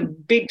there's a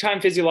big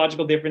time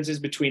physiological differences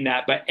between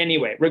that. But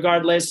anyway,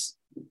 regardless,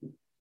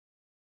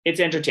 it's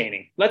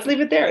entertaining. Let's leave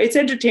it there. It's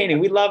entertaining.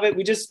 We love it.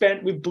 We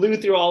blew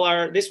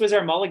through this was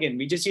our mulligan.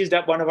 We just used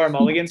up one of our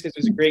mulligans because it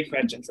was a great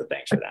question. So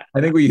thanks for that.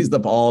 I think we used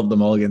up all of the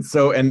mulligans.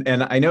 So, and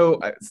I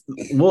know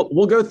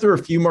we'll go through a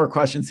few more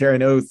questions here. I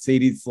know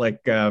Sadie's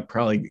like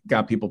probably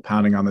got people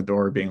pounding on the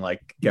door being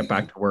like, get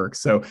back to work.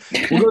 So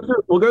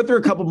we'll go through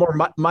a couple more.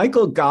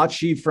 Michael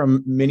Gotchi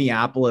from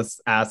Minneapolis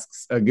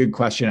asks a good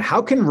question.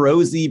 How can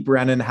Rosie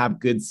Brennan have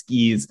good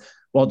skis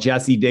while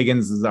Jessie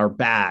Diggins are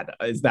bad?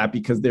 Is that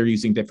because they're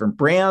using different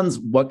brands?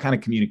 What kind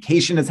of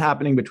communication is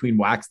happening between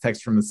wax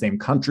techs from the same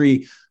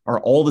country? Are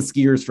all the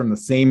skiers from the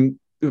same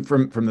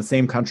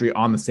country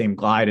on the same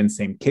glide and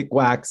same kick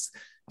wax?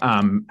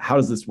 How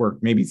does this work?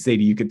 Maybe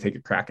Sadie, you could take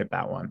a crack at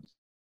that one.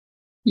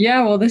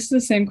 Yeah, well, this is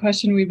the same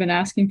question we've been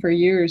asking for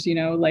years.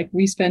 Like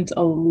we spent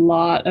a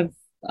lot of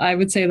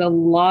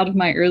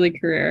my early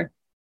career,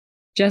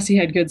 Jessie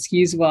had good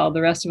skis while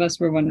the rest of us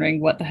were wondering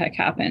what the heck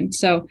happened.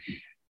 So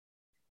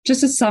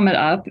just to sum it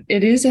up,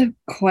 it is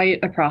quite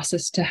a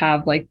process to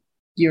have like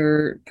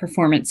your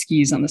performance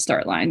skis on the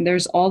start line.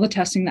 There's all the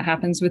testing that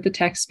happens with the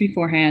techs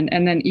beforehand,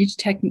 and then each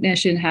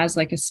technician has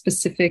like a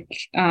specific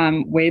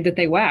way that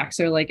they wax,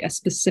 or like a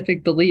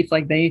specific belief,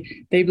 like they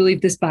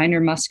believe this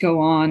binder must go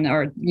on,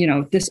 or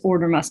this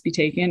order must be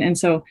taken. And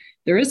so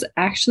there is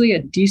actually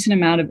a decent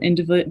amount of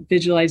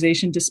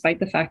individualization, despite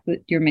the fact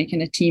that you're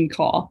making a team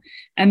call.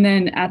 And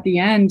then at the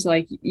end,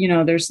 like,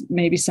 there's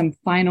maybe some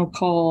final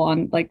call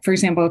on, like, for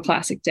example, a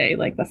classic day,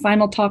 like the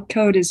final top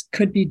coat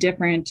could be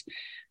different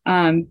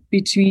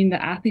between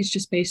the athletes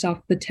just based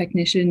off the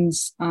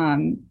technician's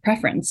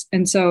preference.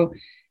 And so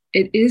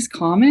it is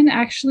common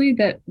actually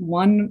that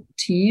one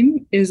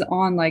team is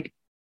on like,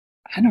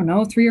 I don't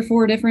know, 3 or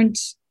 4 different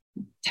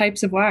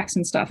types of wax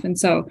and stuff. And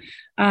so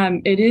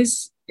it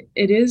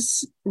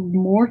is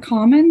more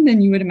common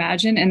than you would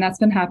imagine. And that's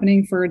been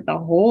happening for the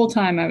whole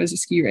time I was a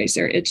ski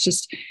racer.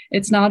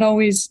 It's not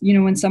always,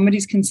 when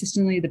somebody's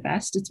consistently the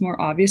best, it's more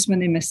obvious when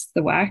they miss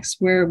the wax,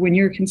 where when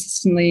you're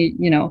consistently,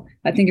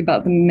 I think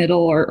about the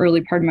middle or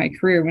early part of my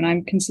career, when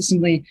I'm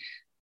consistently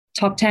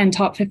top 10,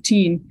 top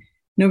 15,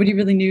 nobody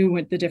really knew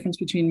what the difference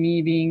between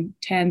me being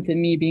 10th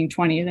and me being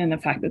 20th, and the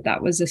fact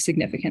that was a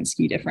significant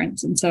ski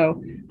difference. And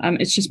so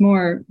it's just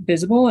more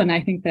visible. And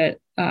I think that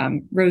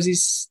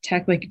Rosie's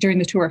tech, like during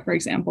the tour, for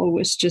example,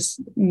 was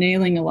just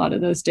nailing a lot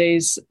of those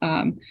days.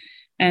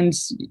 And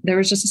there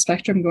was just a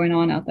spectrum going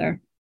on out there.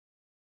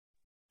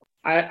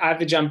 I have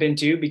to jump in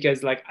too,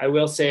 because like I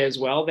will say as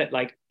well that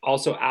like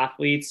also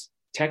athletes,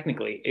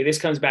 technically, this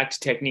comes back to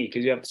technique,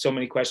 because you have so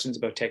many questions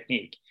about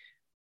technique.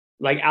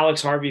 Like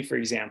Alex Harvey, for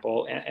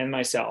example, and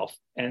myself,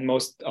 and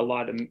a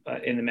lot in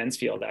the men's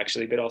field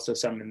actually, but also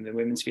some in the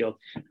women's field.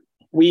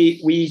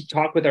 We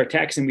talk with our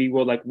techs and we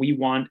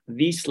want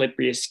the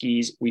slipperiest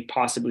skis we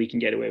possibly can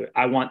get away with.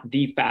 I want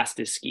the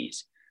fastest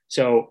skis.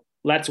 So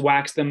let's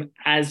wax them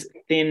as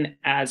thin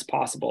as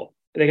possible,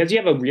 because you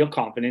have a real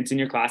confidence in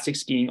your classic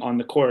skiing on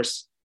the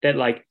course that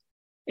like,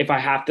 if I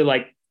have to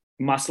like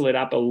muscle it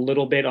up a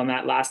little bit on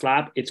that last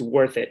lap, it's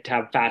worth it to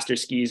have faster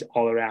skis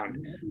all around.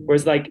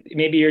 Whereas like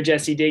maybe you're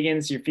Jessie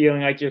Diggins, you're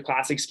feeling like your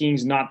classic skiing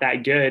is not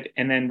that good,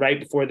 and then right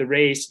before the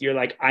race you're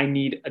like, I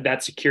need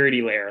that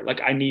security layer, like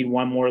I need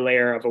one more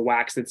layer of a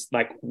wax that's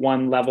like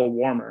one level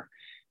warmer,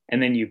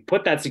 and then you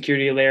put that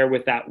security layer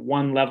with that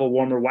one level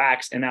warmer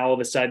wax, and now all of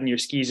a sudden your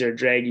skis are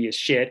draggy as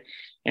shit,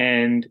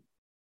 and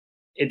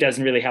it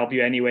doesn't really help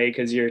you anyway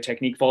because your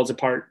technique falls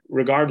apart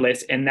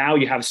regardless, and now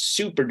you have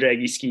super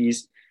draggy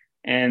skis,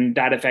 and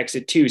that affects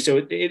it too.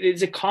 So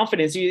it's a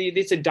confidence.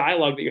 It's a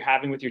dialogue that you're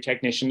having with your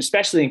technician,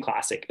 especially in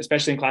classic.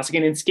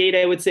 And in skate,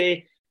 I would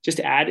say, just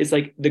to add, is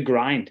like the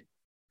grind.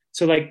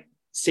 So like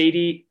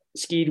Sadie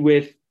skied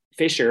with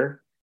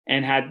Fisher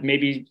and had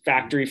maybe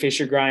factory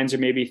Fisher grinds or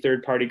maybe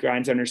third-party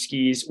grinds on her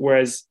skis,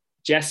 whereas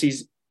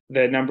Jessie's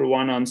the number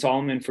one on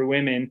Salomon for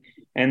women,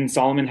 and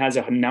Salomon has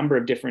a number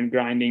of different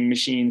grinding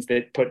machines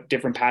that put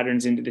different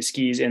patterns into the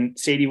skis, and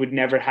Sadie would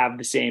never have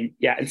the same.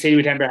 Yeah, and Sadie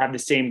would never have the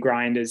same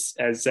grind as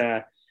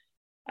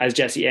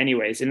Jessie,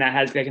 anyways, and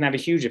that can have a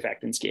huge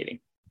effect in skating.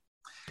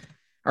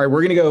 All right,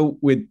 we're going to go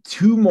with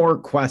 2 more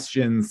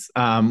questions.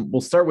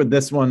 We'll start with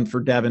this one for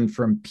Devon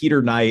from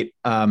Peter Knight.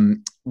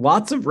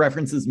 Lots of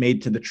references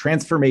made to the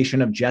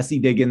transformation of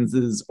Jessie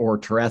Diggins's or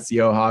Therese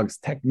Johag's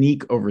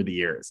technique over the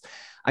years.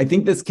 I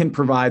think this can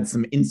provide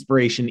some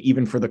inspiration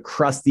even for the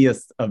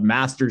crustiest of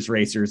masters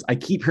racers. I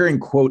keep hearing,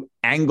 quote,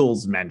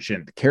 angles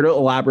mentioned. Care to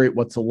elaborate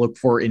what to look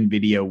for in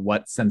video,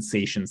 what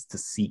sensations to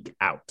seek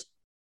out?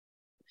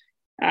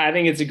 I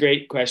think it's a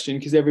great question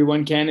because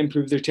everyone can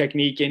improve their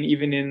technique, and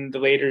even in the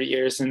later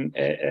years. And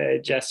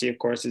Jessie, of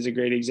course, is a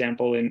great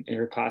example in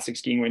her classic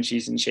skiing when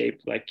she's in shape.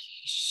 Like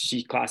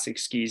she classic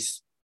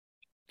skis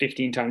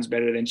 15 times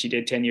better than she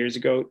did 10 years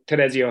ago.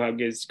 Therese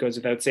Johag goes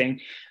without saying.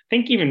 I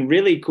think even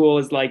really cool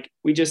is like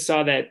we just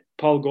saw that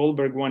Paul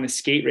Goldberg won a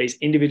skate race,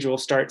 individual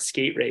start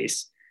skate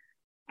race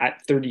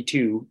at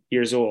 32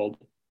 years old.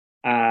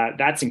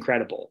 That's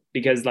incredible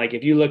because like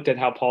if you looked at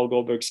how Paul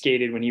Goldberg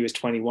skated when he was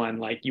 21,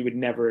 like you would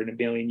never in a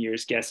billion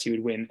years guess he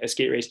would win a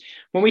skate race.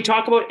 When we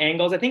talk about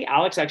angles, I think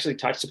Alex actually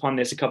touched upon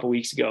this a couple of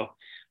weeks ago.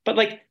 but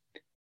like,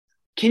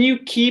 can you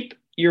keep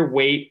your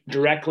weight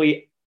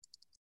directly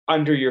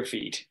under your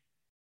feet?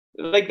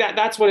 Like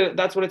that's what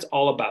it's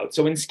all about.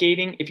 So in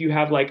skating, if you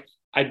have like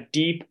a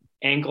deep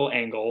ankle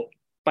angle,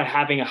 but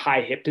having a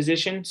high hip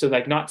position, so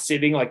like not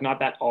sitting, like not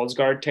that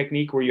Alsgaard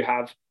technique where you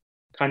have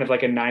kind of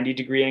like a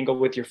 90-degree angle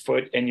with your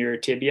foot and your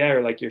tibia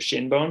or like your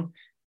shin bone,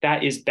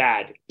 that is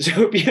bad.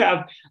 So if you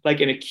have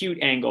like an acute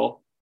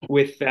angle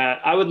with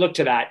I would look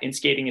to that in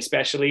skating,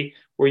 especially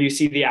where you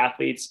see the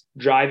athletes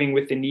driving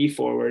with the knee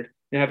forward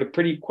and have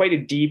quite a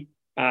deep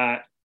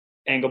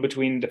angle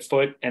between the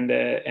foot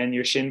and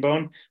your shin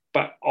bone,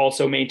 but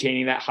also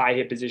maintaining that high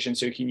hip position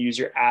so you can use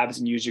your abs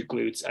and use your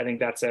glutes. I think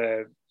that's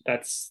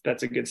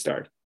a good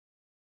start.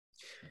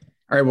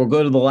 All right, we'll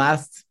go to the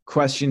last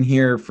question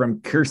here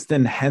from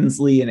Kirsten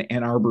Hensley in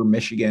Ann Arbor,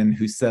 Michigan,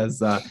 who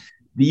says,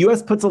 the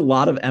U.S. puts a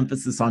lot of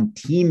emphasis on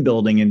team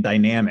building and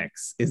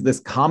dynamics. Is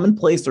this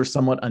commonplace or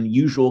somewhat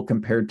unusual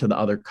compared to the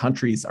other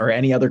countries? Are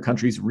any other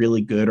countries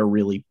really good or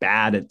really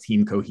bad at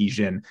team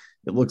cohesion?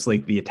 It looks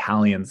like the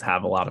Italians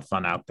have a lot of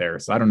fun out there.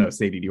 So I don't know,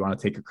 Sadie, do you want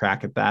to take a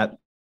crack at that?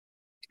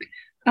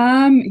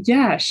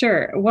 Yeah,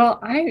 sure. Well,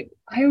 I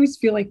always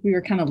feel like we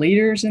were kind of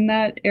leaders in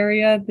that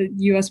area, the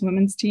US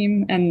women's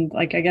team. And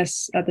like, I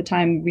guess at the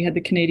time we had the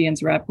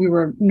Canadians rep, we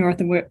were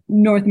North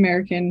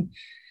American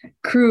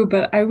crew,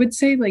 but I would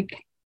say like,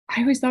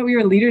 I always thought we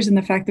were leaders in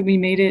the fact that we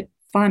made it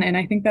fun. And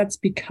I think that's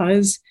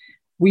because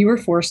we were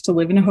forced to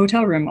live in a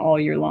hotel room all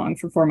year long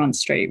for 4 months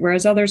straight,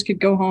 whereas others could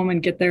go home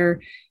and get their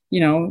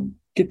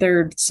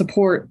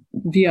support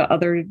via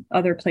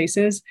other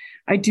places.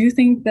 I do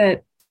think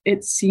that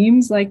it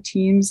seems like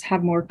teams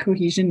have more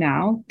cohesion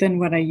now than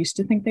what I used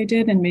to think they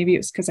did. And maybe it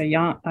was because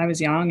I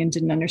was young and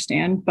didn't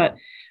understand. But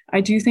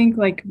I do think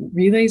like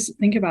relays,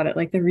 think about it,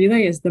 like the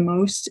relay is the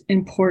most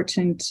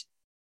important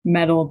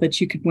medal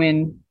that you could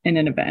win in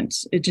an event.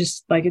 It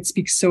just like it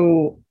speaks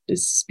so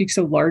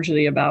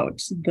largely about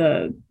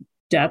the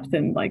depth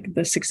and like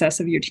the success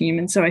of your team.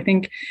 And so I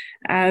think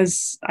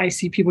as I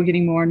see people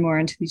getting more and more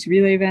into these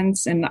relay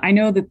events, and I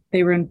know that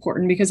they were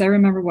important because I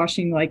remember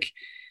watching like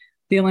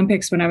the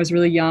Olympics when I was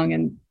really young,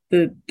 and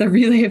the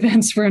relay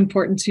events were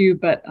important too.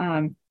 But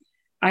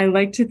I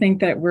like to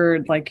think that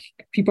we're like,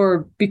 people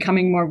are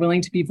becoming more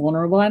willing to be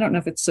vulnerable. I don't know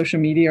if it's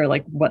social media or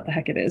like what the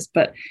heck it is,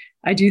 but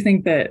I do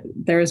think that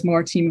there is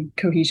more team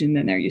cohesion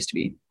than there used to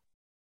be.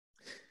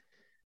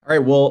 All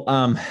right.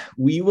 Well,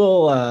 we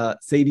will,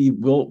 Sadie,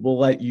 we'll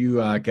let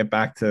you get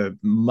back to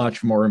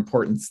much more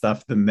important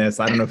stuff than this.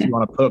 I don't know if you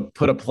want to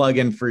put a plug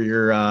in for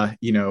your,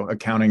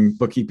 accounting,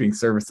 bookkeeping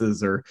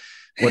services or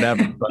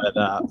whatever,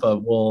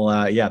 but we'll,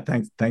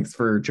 thanks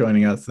for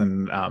joining us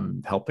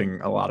and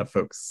helping a lot of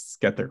folks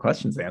get their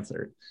questions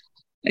answered.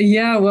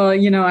 Yeah, well,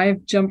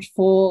 I've jumped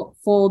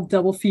full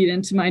double feet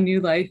into my new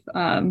life.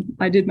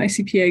 I did my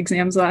CPA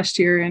exams last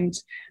year, and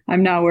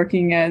I'm now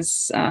working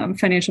as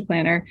financial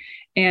planner.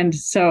 And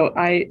so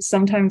I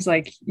sometimes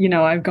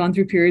I've gone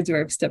through periods where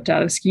I've stepped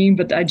out of skiing,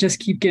 but I just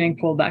keep getting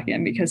pulled back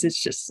in because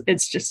it's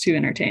just too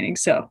entertaining.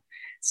 So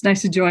it's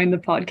nice to join the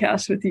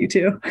podcast with you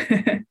too.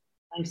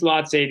 Thanks a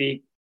lot,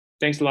 Sadie.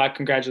 Thanks a lot.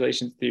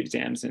 Congratulations to the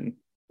exams and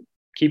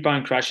keep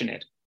on crushing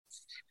it.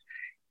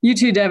 You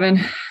too, Devon.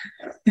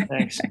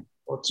 Thanks.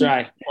 We'll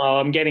try. Well,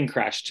 I'm getting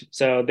crushed.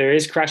 So there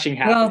is crushing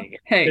happening. Well,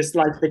 hey,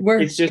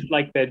 it's just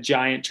like the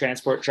giant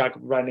transport truck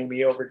running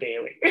me over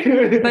daily.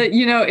 But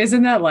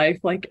isn't that life?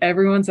 Like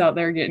everyone's out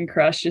there getting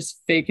crushed,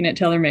 just faking it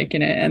till they're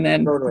making it. And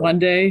then One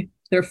day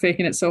they're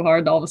faking it so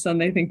hard, all of a sudden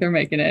they think they're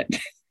making it.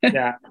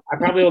 Yeah. I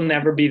probably will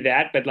never be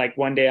that, but like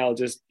one day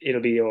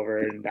it'll be over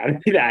and that'll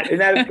be that. And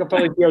that'll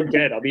probably feel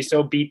good. I'll be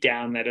so beat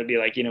down that it'll be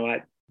like, you know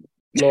what?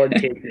 Lord,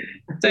 take me.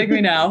 Take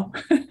me now.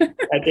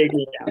 Take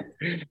me now.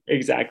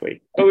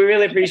 Exactly. But we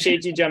really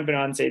appreciate you jumping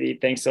on, Sadie.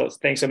 Thanks so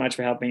much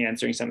for helping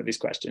answering some of these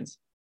questions.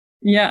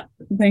 Yeah.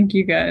 Thank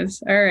you,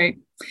 guys. All right.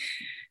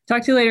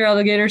 Talk to you later,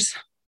 alligators.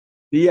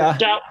 Yeah.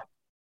 Ciao.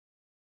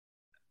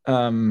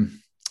 All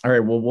right.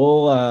 Well,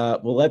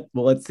 we'll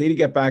let Sadie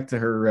get back to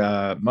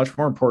her much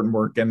more important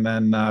work, and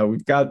then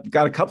we've got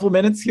a couple of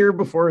minutes here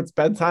before it's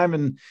bedtime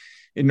and.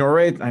 In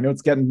Norway, I know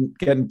it's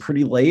getting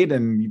pretty late,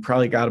 and you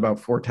probably got about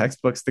 4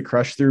 textbooks to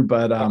crush through.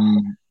 But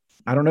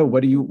I don't know.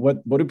 What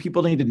do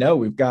people need to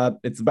know?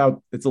 It's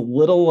a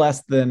little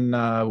less than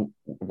a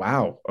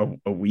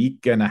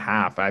week and a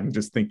half. I'm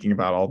just thinking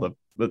about all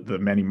the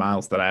many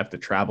miles that I have to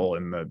travel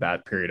in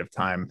that period of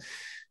time.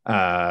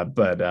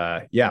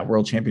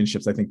 World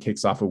Championships I think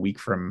kicks off a week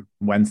from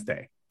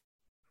Wednesday.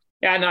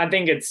 Yeah, no, I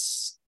think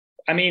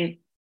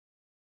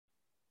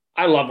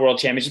I love World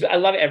Championships. I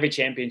love every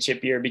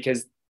championship year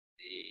because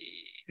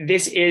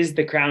this is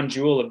the crown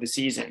jewel of the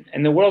season.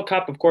 And the World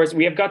Cup, of course,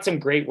 we have got some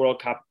great World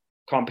Cup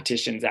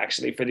competitions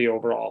actually for the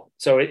overall.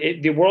 So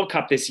the World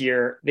Cup this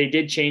year, they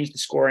did change the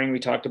scoring. We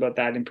talked about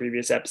that in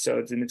previous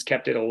episodes, and it's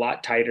kept it a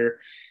lot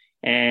tighter.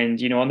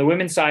 And, on the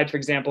women's side, for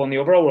example, in the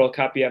overall World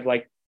Cup, you have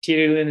like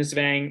Tia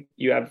Lindesvang,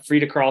 you have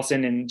Frida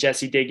Karlsson and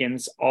Jessie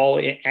Diggins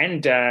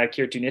and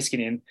Kirtu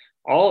Niskanen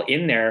all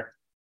in there.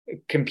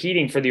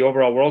 competing for the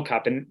overall World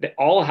Cup, and they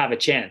all have a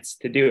chance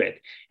to do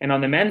it. And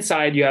on the men's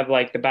side, you have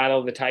like the Battle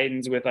of the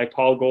Titans with like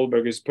Paul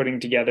Goldberg, who's putting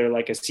together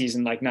like a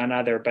season like none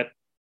other, but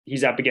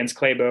he's up against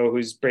Klæbo,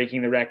 who's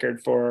breaking the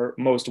record for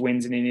most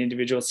wins in an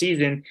individual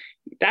season.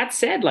 That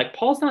said, like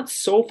Paul's not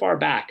so far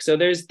back. So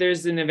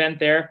there's an event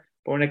there.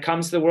 But when it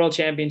comes to the World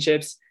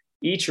Championships,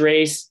 each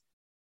race,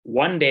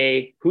 one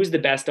day, who's the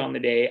best on the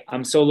day?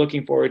 I'm so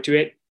looking forward to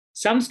it.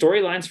 Some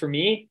storylines for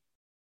me,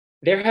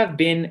 there have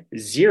been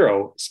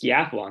 0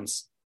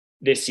 skiathlons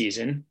this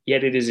season,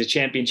 yet it is a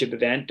championship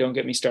event. Don't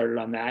get me started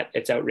on that.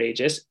 It's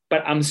outrageous.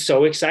 But I'm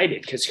so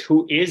excited because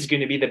who is going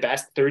to be the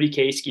best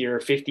 30K skier or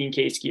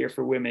 15K skier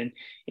for women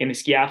in the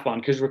skiathlon?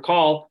 Because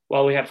recall,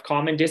 while we have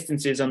common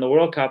distances on the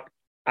World Cup,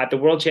 at the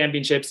World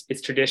Championships,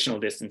 it's traditional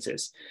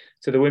distances.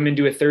 So the women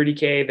do a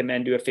 30K, the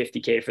men do a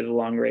 50K for the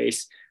long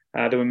race.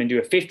 The women do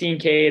a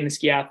 15K in the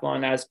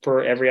skiathlon as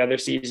per every other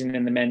season,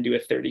 and the men do a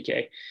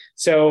 30K.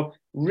 So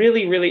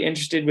really, really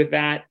interested with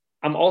that.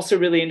 I'm also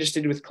really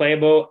interested with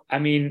Klæbo. I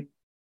mean,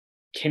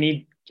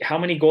 how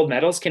many gold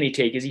medals can he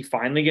take? Is he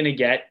finally going to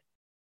get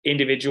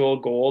individual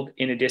gold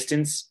in a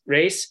distance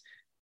race?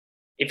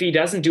 If he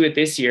doesn't do it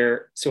this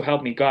year, so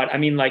help me God. I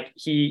mean, like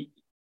he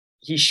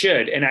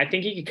should. And I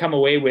think he could come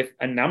away with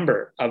a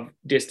number of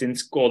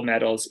distance gold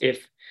medals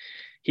if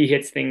he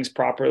hits things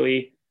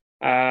properly.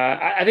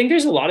 I think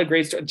there's a lot of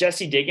great stuff.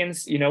 Jesse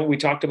Diggins, we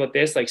talked about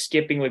this, like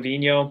skipping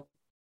Livigno,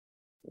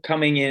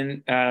 coming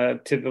in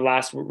to the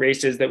last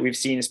races that we've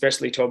seen,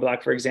 especially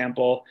Toblak, for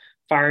example,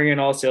 firing on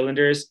all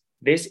cylinders.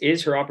 This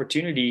is her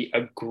opportunity,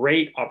 a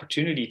great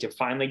opportunity to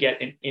finally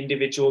get an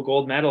individual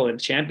gold medal in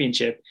the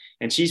championship.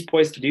 And she's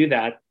poised to do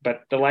that.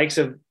 But the likes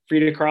of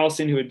Frida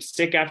Karlsson, who was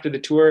sick after the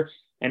tour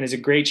and is a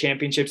great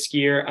championship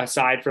skier,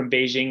 aside from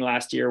Beijing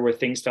last year where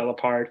things fell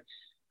apart.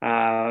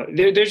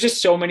 There's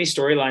just so many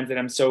storylines that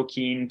I'm so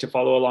keen to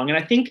follow along. And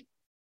I think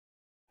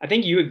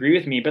you agree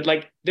with me, but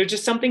like, there's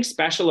just something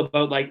special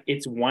about like,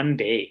 it's one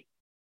day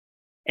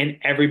and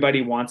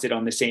everybody wants it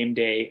on the same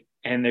day.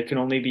 And there can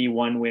only be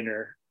one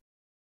winner.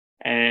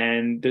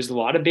 And there's a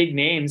lot of big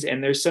names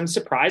and there's some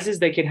surprises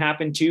that can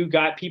happen too.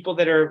 Got people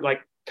that are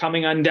like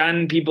coming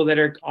undone, people that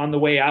are on the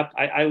way up.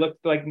 I look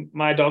like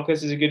Maja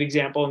Dahlqvist is a good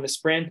example in the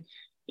sprint.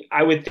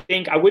 I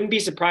wouldn't be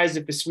surprised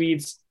if the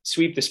Swedes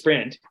sweep the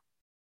sprint.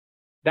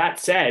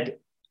 That said,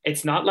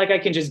 it's not like I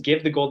can just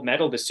give the gold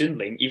medal to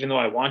Sundling, even though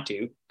I want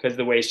to, because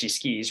the way she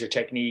skis, her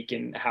technique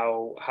and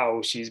how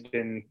she's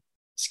been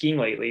skiing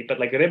lately. But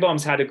like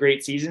Ribom's had a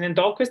great season and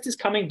Dahlqvist is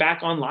coming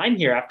back online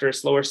here after a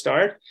slower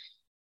start.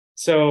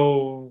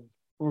 So,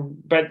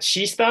 but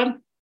Skistad,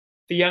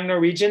 the young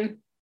Norwegian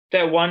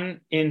that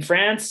won in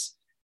France,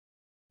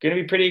 going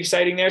to be pretty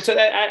exciting there. So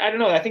I don't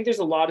know. I think there's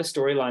a lot of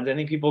storylines. I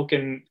think people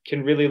can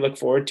really look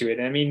forward to it.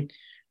 And I mean,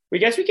 we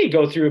could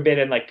go through a bit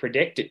and like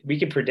predict it. We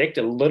can predict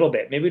a little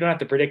bit. Maybe we don't have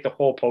to predict the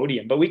whole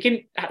podium, but we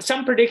can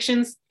some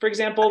predictions. For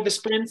example, the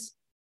sprints.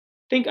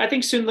 I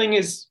think Sundling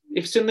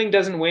if Sundling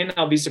doesn't win,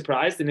 I'll be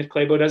surprised. And if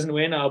Klæbo doesn't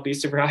win, I'll be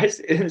surprised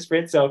in the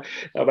sprint. So,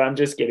 no, but I'm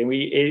just kidding.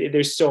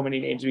 There's so many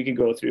names we could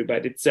go through,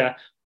 but it's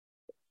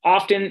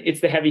often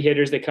it's the heavy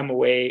hitters that come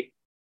away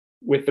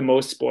with the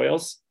most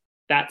spoils.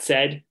 That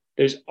said,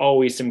 there's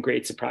always some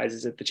great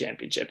surprises at the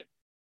championship.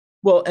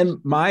 Well, and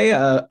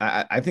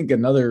I think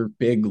another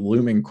big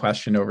looming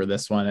question over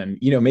this one, and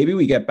maybe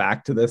we get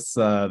back to this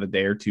the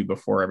day or two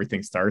before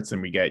everything starts,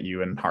 and we get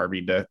you and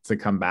Harvey to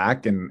come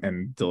back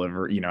and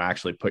deliver,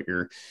 actually put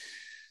your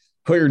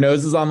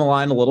noses on the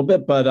line a little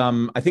bit. But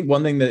I think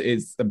one thing that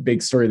is a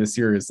big story this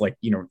year is like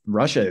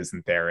Russia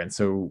isn't there, and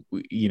so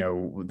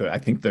I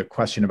think the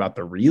question about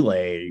the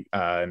relay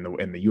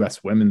and the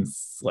U.S.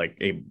 women's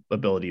like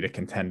ability to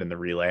contend in the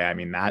relay, I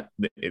mean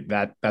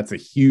that's a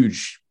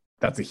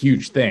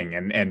huge thing.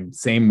 And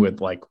same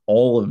with like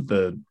all of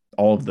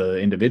the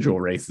individual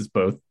races,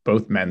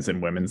 both men's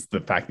and women's, the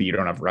fact that you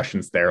don't have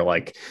Russians there,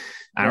 like,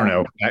 I don't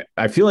know.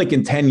 I feel like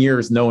in 10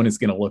 years, no one is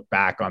going to look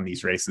back on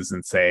these races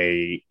and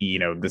say,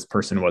 this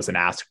person was an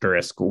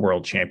asterisk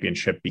world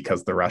championship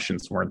because the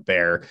Russians weren't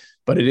there.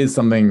 But it is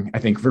something I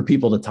think for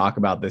people to talk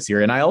about this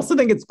year. And I also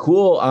think it's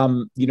cool,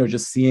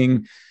 just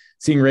seeing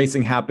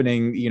racing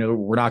happening.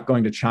 We're not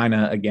going to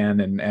China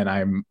again. And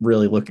I'm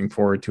really looking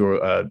forward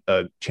to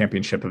a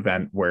championship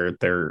event where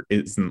there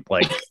isn't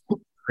like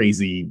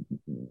crazy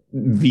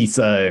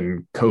visa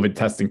and COVID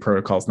testing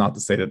protocols. Not to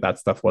say that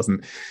stuff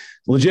wasn't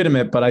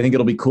legitimate, but I think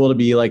it'll be cool to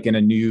be like in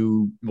a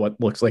new, what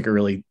looks like a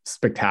really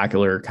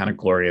spectacular kind of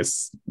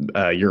glorious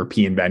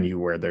European venue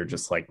where they're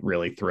just like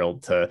really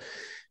thrilled to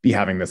be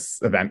having this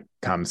event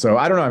come. So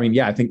I don't know. I mean,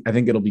 yeah, I think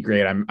it'll be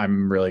great.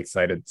 I'm really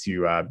excited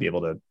to be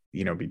able to,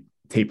 be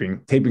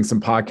taping some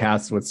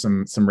podcasts with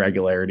some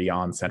regularity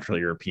on Central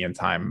European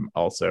time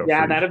also.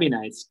 Yeah, that'll be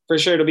nice. For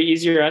sure. It'll be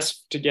easier for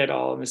us to get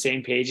all on the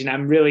same page. And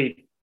I'm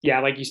really,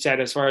 like you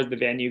said, as far as the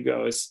venue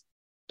goes,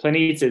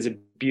 Planica is a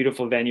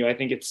beautiful venue. I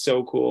think it's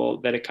so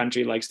cool that a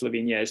country like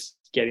Slovenia is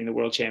getting the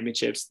world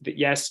championships.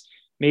 Yes,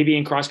 maybe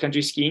in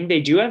cross-country skiing, they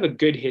do have a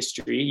good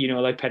history,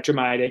 like Petra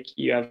Majdic,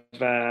 you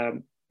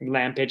have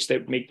land pitch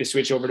that make the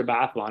switch over to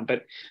biathlon,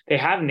 but they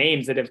have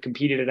names that have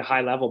competed at a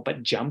high level.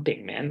 But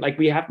jumping, man, like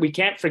we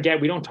can't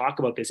forget, we don't talk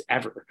about this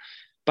ever,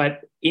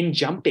 but in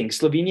jumping,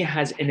 Slovenia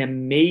has an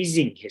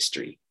amazing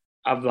history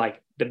of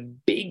like the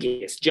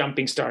biggest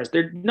jumping stars.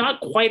 They're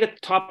not quite at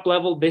the top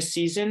level this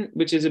season,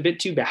 which is a bit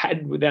too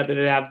bad that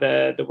they have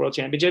the World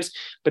Championships.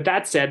 But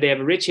that said, they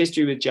have a rich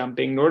history with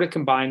jumping. Nordic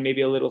combined,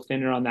 maybe a little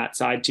thinner on that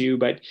side too,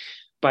 but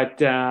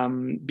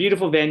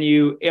beautiful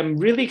venue. I'm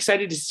really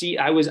excited to see.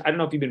 I don't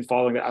know if you've been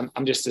following it.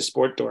 I'm just a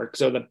sport dork.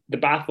 So the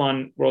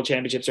biathlon World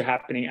Championships are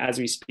happening as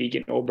we speak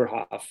in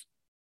Oberhof.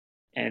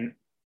 And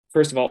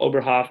first of all,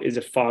 Oberhof is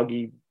a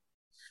foggy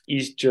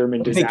East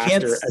German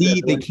disaster.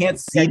 They can't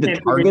see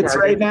the targets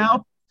right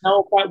now.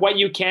 No, but what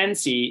you can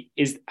see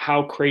is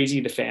how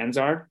crazy the fans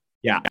are.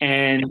 Yeah.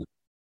 And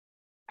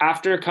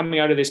after coming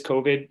out of this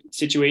COVID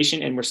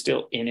situation, and we're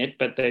still in it,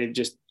 but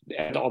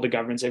all the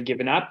governments have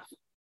given up,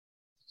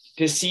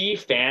 to see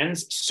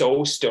fans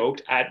so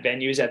stoked at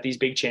venues at these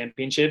big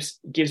championships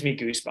gives me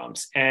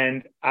goosebumps.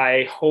 And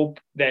I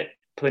hope that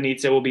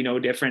Planica will be no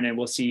different, and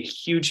we'll see a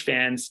huge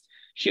fan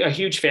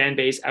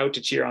base out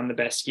to cheer on the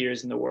best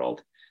skiers in the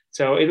world.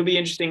 So it'll be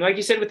interesting. Like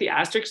you said, with the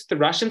asterisks, the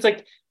Russians,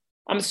 like,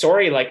 I'm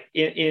sorry, like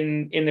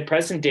in the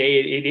present day,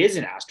 it is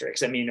an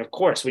asterisk. I mean, of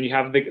course, when you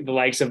have the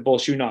likes of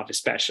Bolshunov,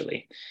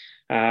 especially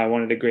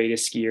one of the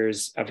greatest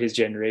skiers of his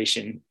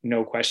generation,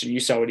 no question. You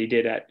saw what he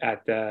did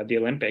at the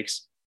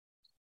Olympics.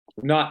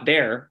 Not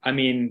there. I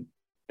mean,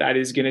 that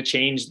is going to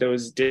change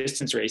those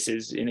distance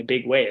races in a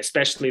big way,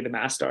 especially the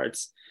mass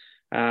starts.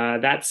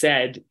 That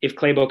said, if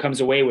Klæbo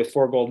comes away with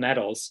 4 gold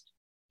medals,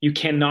 you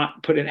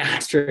cannot put an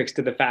asterisk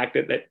to the fact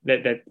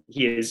that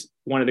he is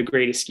one of the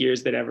greatest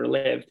skiers that ever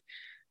lived,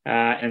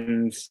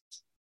 and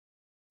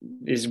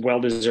is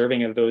well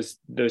deserving of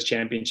those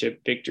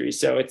championship victories.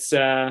 So it's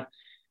an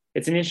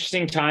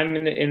interesting time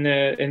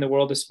in the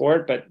world of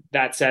sport. But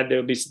that said,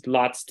 there'll be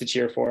lots to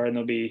cheer for, and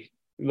there'll be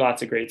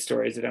lots of great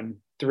stories that I'm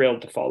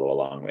thrilled to follow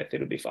along with.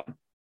 It'll be fun.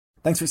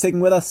 Thanks for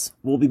sticking with us.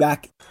 We'll be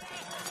back.